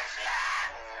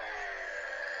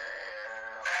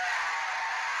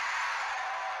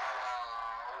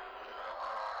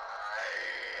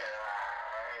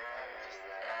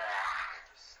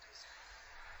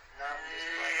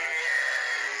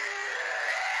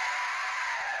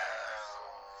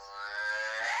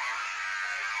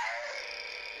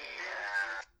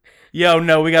 Yo,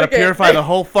 no, we gotta purify the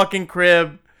whole fucking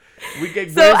crib.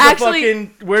 Where's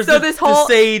the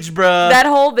sage, bruh? That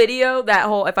whole video,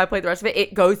 if I play the rest of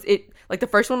it, like the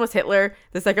first one was Hitler,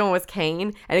 the second one was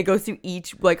Kane, and it goes through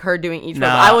each, like her doing each one.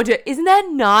 I want to, isn't that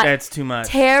not that's too much.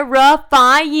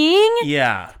 Terrifying?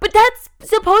 Yeah. But that's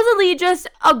supposedly just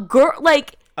a girl,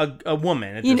 like. A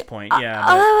woman at this point,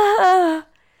 yeah.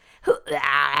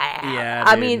 Yeah,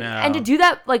 I mean, and to do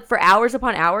that, like, for hours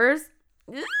upon hours.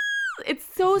 It's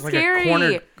so scary. Like a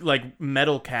cornered, like,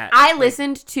 metal cat. I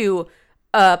listened to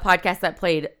a podcast that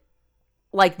played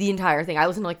like the entire thing. I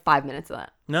listened to like 5 minutes of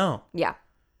that. No. Yeah.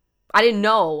 I didn't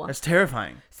know. That's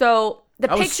terrifying. So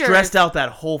I was stressed out that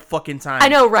whole fucking time. I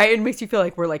know, right? It makes you feel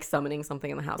like we're like summoning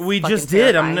something in the house. We just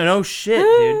did. I'm no shit,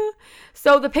 dude.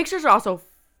 So the pictures are also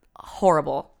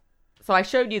horrible. So I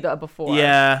showed you the before.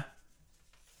 Yeah.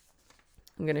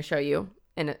 I'm gonna show you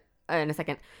in a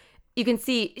second. You can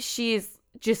see she's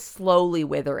just slowly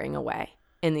withering away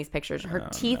in these pictures. Her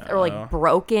teeth are like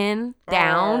broken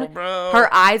down.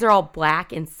 Her eyes are all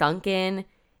black and sunken.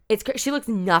 She looks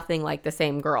nothing like the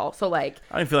same girl. So like,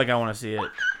 I don't feel like I want to see it.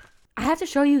 I have to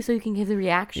show you so you can give the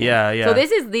reaction. Yeah. So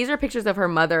these are pictures of her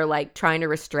mother like trying to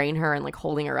restrain her and like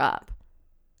holding her up.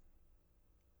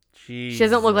 Jesus. She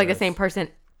doesn't look like the same person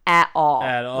at all.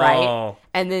 Right?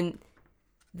 And then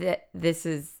this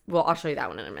is, well, I'll show you that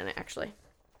one in a minute actually.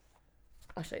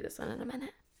 I'll show you this one in a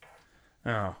minute.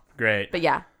 Oh, great. But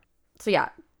yeah. So yeah,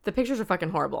 the pictures are fucking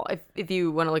horrible. If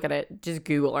you want to look at it, just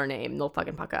Google our name. They'll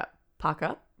fucking pop up.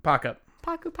 Paku.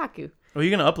 Well,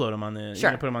 you're going to upload them on the... Sure. You're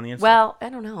going to put them on the Instagram? Well, I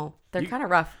don't know. They're kind of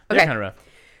rough. Okay. They're kind of rough.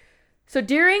 So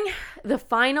during the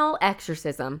final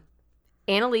exorcism,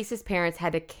 Annalise's parents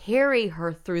had to carry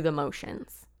her through the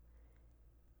motions.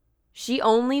 She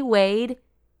only weighed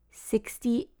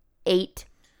 68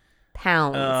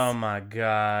 pounds. Oh my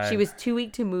God. She was too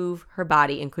weak to move her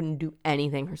body and couldn't do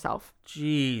anything herself.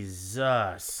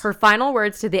 Jesus. Her final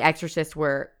words to the exorcist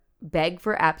were, "Beg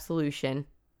for absolution,"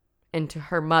 and to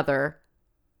her mother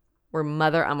were,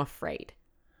 "Mother, I'm afraid."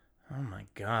 Oh my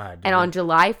God. Dude. And on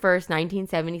July 1st,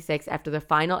 1976, after the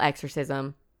final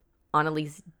exorcism,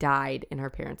 Annalise died in her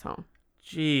parents' home.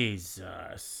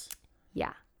 Jesus.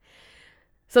 Yeah.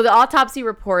 So the autopsy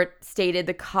report stated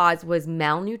the cause was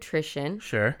malnutrition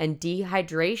and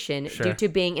dehydration due to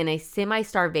being in a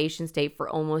semi-starvation state for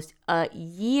almost a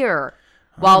year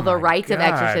while the rites of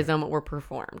exorcism were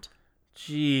performed.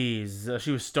 Jeez.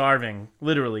 She was starving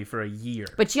literally for a year.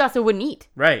 But she also wouldn't eat.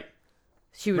 Right.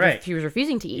 She was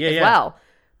refusing to eat as well.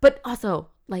 But also,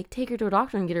 like, take her to a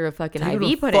doctor and get her a fucking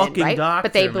IV put in, right? Doctor,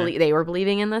 but they were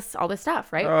believing in all this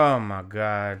stuff, right? Oh my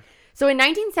God. So in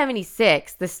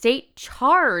 1976, the state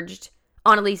charged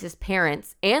Annalise's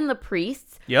parents and the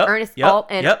priests, Ernest Alt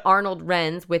and Arnold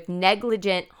Renz, with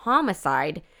negligent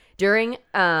homicide during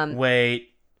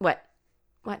Wait. What?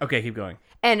 Okay, keep going.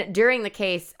 And during the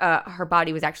case, her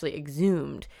body was actually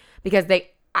exhumed because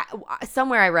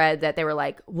somewhere I read that they were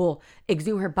like, well,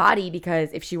 exhume her body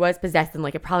because if she was possessed, then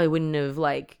like it probably wouldn't have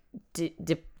like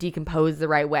decomposed the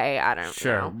right way. I don't know.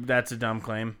 Sure, that's a dumb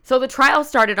claim. So the trial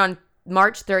started on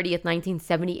March 30th,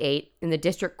 1978 in the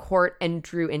district court and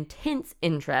drew intense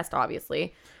interest,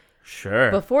 obviously.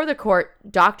 Sure. Before the court,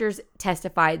 doctors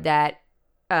testified that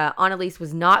Annalise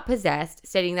was not possessed,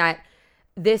 stating that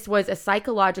this was a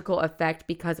psychological effect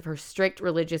because of her strict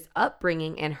religious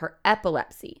upbringing and her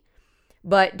epilepsy.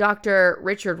 But Dr.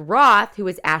 Richard Roth, who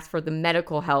was asked for the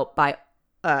medical help by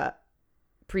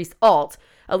priest Alt,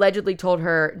 allegedly told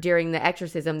her during the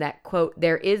exorcism that, quote,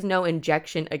 there is no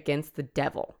injection against the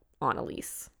devil,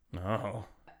 Annalise. Oh.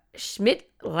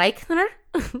 Schmidt-Leichner,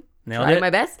 Nailed trying it. my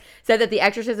best, said that the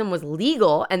exorcism was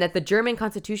legal and that the German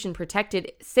Constitution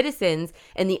protected citizens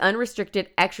in the unrestricted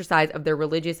exercise of their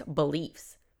religious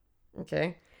beliefs.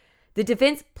 Okay. The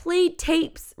defense played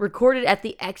tapes recorded at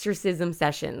the exorcism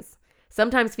sessions,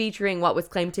 sometimes featuring what was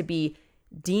claimed to be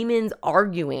demons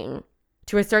arguing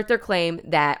to assert their claim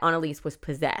that Annalise was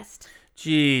possessed.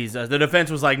 Jesus. The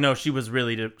defense was like, no, she was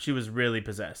really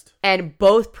possessed. And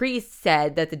both priests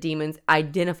said that the demons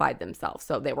identified themselves,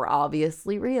 so they were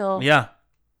obviously real. Yeah.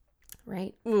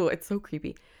 Right? Ooh, it's so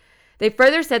creepy. They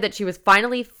further said that she was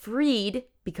finally freed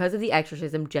because of the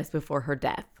exorcism just before her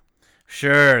death.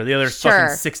 Sure. The other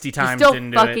fucking 60 times he still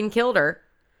didn't do fucking it. killed her.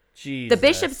 Jesus. The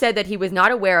bishop said that he was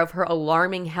not aware of her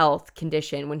alarming health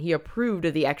condition when he approved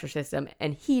of the exorcism,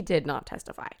 and he did not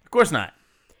testify. Of course not.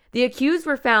 The accused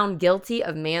were found guilty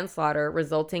of manslaughter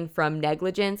resulting from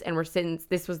negligence and were sentenced,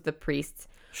 this was the priests,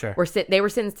 Sure. they were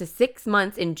sentenced to 6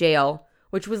 months in jail,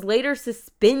 which was later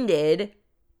suspended,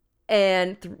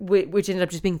 and which ended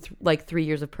up just being 3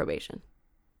 years of probation.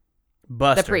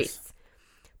 Busters. The priests.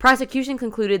 Prosecution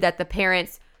concluded that the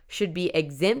parents should be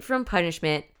exempt from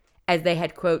punishment as they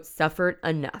had, quote, suffered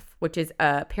enough, which is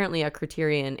apparently a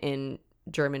criterion in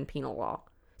German penal law.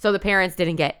 So the parents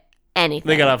didn't get anything.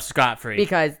 They got off scot-free.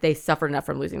 Because they suffered enough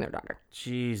from losing their daughter.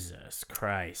 Jesus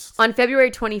Christ. On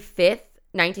February 25th,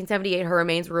 1978, her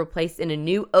remains were replaced in a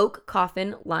new oak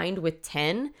coffin lined with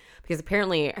tin, because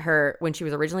apparently when she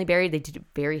was originally buried, they did it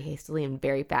very hastily and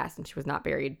very fast, and she was not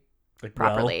buried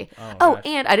properly. Well?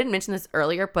 And I didn't mention this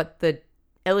earlier, but the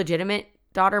illegitimate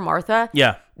daughter, Martha,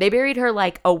 Yeah. they buried her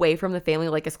away from the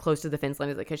family, as close to the fence line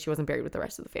as because she wasn't buried with the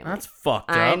rest of the family. That's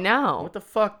fucked up. I know. What the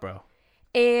fuck, bro?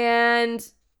 And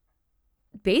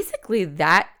basically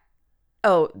this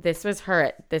was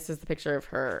her. This is the picture of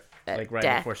her at Right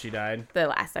death. before she died. The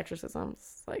last exorcism.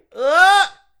 It's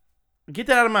Get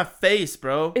that out of my face,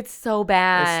 bro. it's so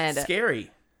bad. It's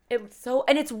scary. And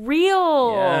it's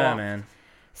real. Yeah, man.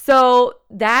 So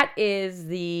that is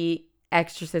the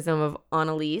exorcism of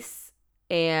Annalise,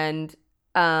 and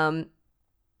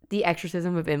the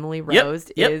exorcism of Emily Rose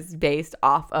is based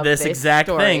off of this exact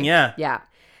story. thing. Yeah. Yeah.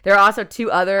 There are also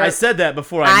 2 other. I said that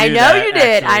before. I knew know that, you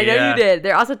did. actually, I know you did.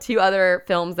 There are also 2 other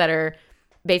films that are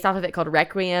based off of it called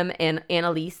Requiem and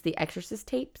Annalise, the Exorcist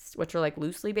tapes, which are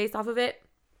loosely based off of it.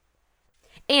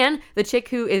 And the chick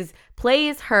who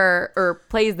plays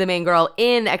the main girl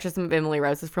in Exorcism of Emily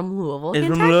Rose is from Louisville,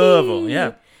 Kentucky. From Louisville,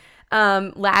 yeah.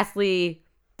 Lastly,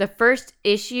 the first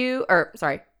issue,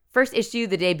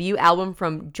 the debut album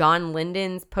from John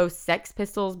Lydon's post-Sex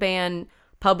Pistols band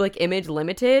Public Image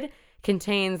Limited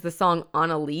contains the song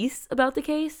Annalise about the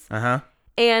case. Uh-huh.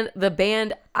 And the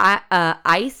band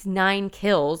Ice Nine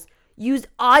Kills used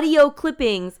audio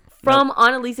clippings from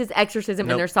Annalise's exorcism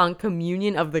in their song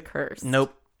Communion of the Curse.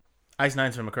 Nope. Ice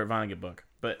Nine's from a Kurt Vonnegut book.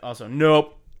 But also,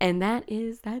 nope. And that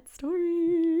is that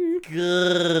story.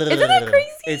 Good. Isn't that crazy?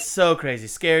 It's so crazy.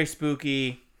 Scary,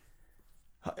 spooky.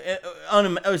 It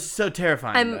was so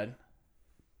terrifying, bud.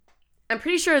 I'm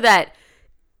pretty sure that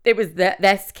it was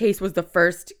this case was the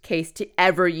first case to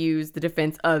ever use the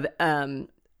defense of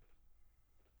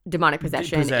demonic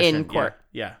possession in court.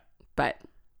 Yeah. But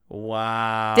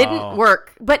wow. didn't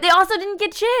work. But they also didn't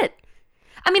get shit.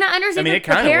 I mean, I understand that it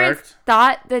the parents worked.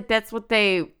 thought that that's what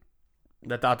they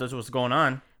thought that's what's going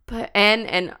on. But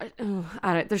I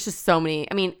don't, there's just so many.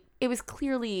 I mean, it was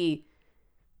clearly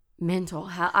mental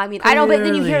health. I mean, I know, but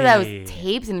then you hear those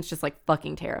tapes and it's just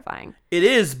fucking terrifying. It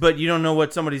is, but you don't know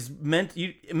what somebody's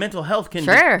mental health can.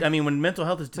 Sure. I mean, when mental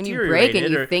health is deteriorated, when you break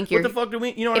and you think you're what the fuck do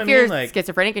we? You know what I mean? If you're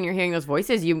schizophrenic and you're hearing those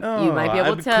voices, you might be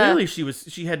able to clearly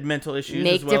she had mental issues.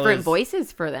 Make as well different as,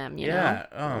 voices for them. You know?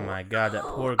 Oh my god, that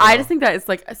poor girl. I just think that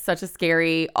it's such a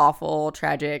scary, awful,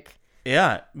 tragic.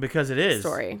 Yeah, because it is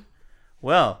story.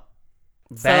 Well,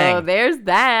 bang. So there's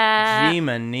that.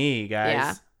 G-many, guys.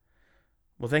 Yeah.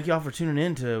 Well, thank you all for tuning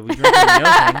in to We Drink and We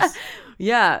Know Things.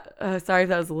 Yeah. Sorry if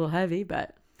that was a little heavy,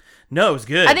 but no, it was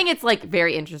good. I think it's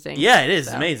very interesting. Yeah, it is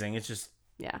amazing. It's just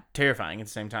terrifying at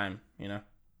the same time, you know.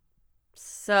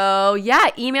 So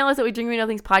email us at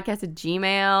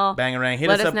WeDrinkWeKnowThingsPodcast@gmail. Bangarang.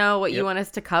 Let us know what you want us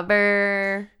to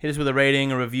cover. Hit us with a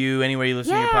rating, a review, anywhere you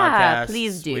listen to your podcast.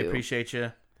 Please do. We appreciate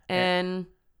you. And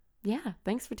Yeah,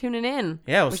 thanks for tuning in.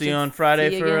 Yeah, we'll see you on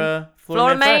Friday for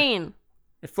Florida Man.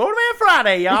 It's Florida Man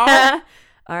Friday, y'all.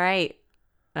 All right.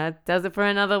 That does it for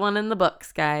another one in the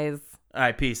books, guys. All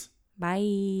right, peace.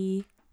 Bye.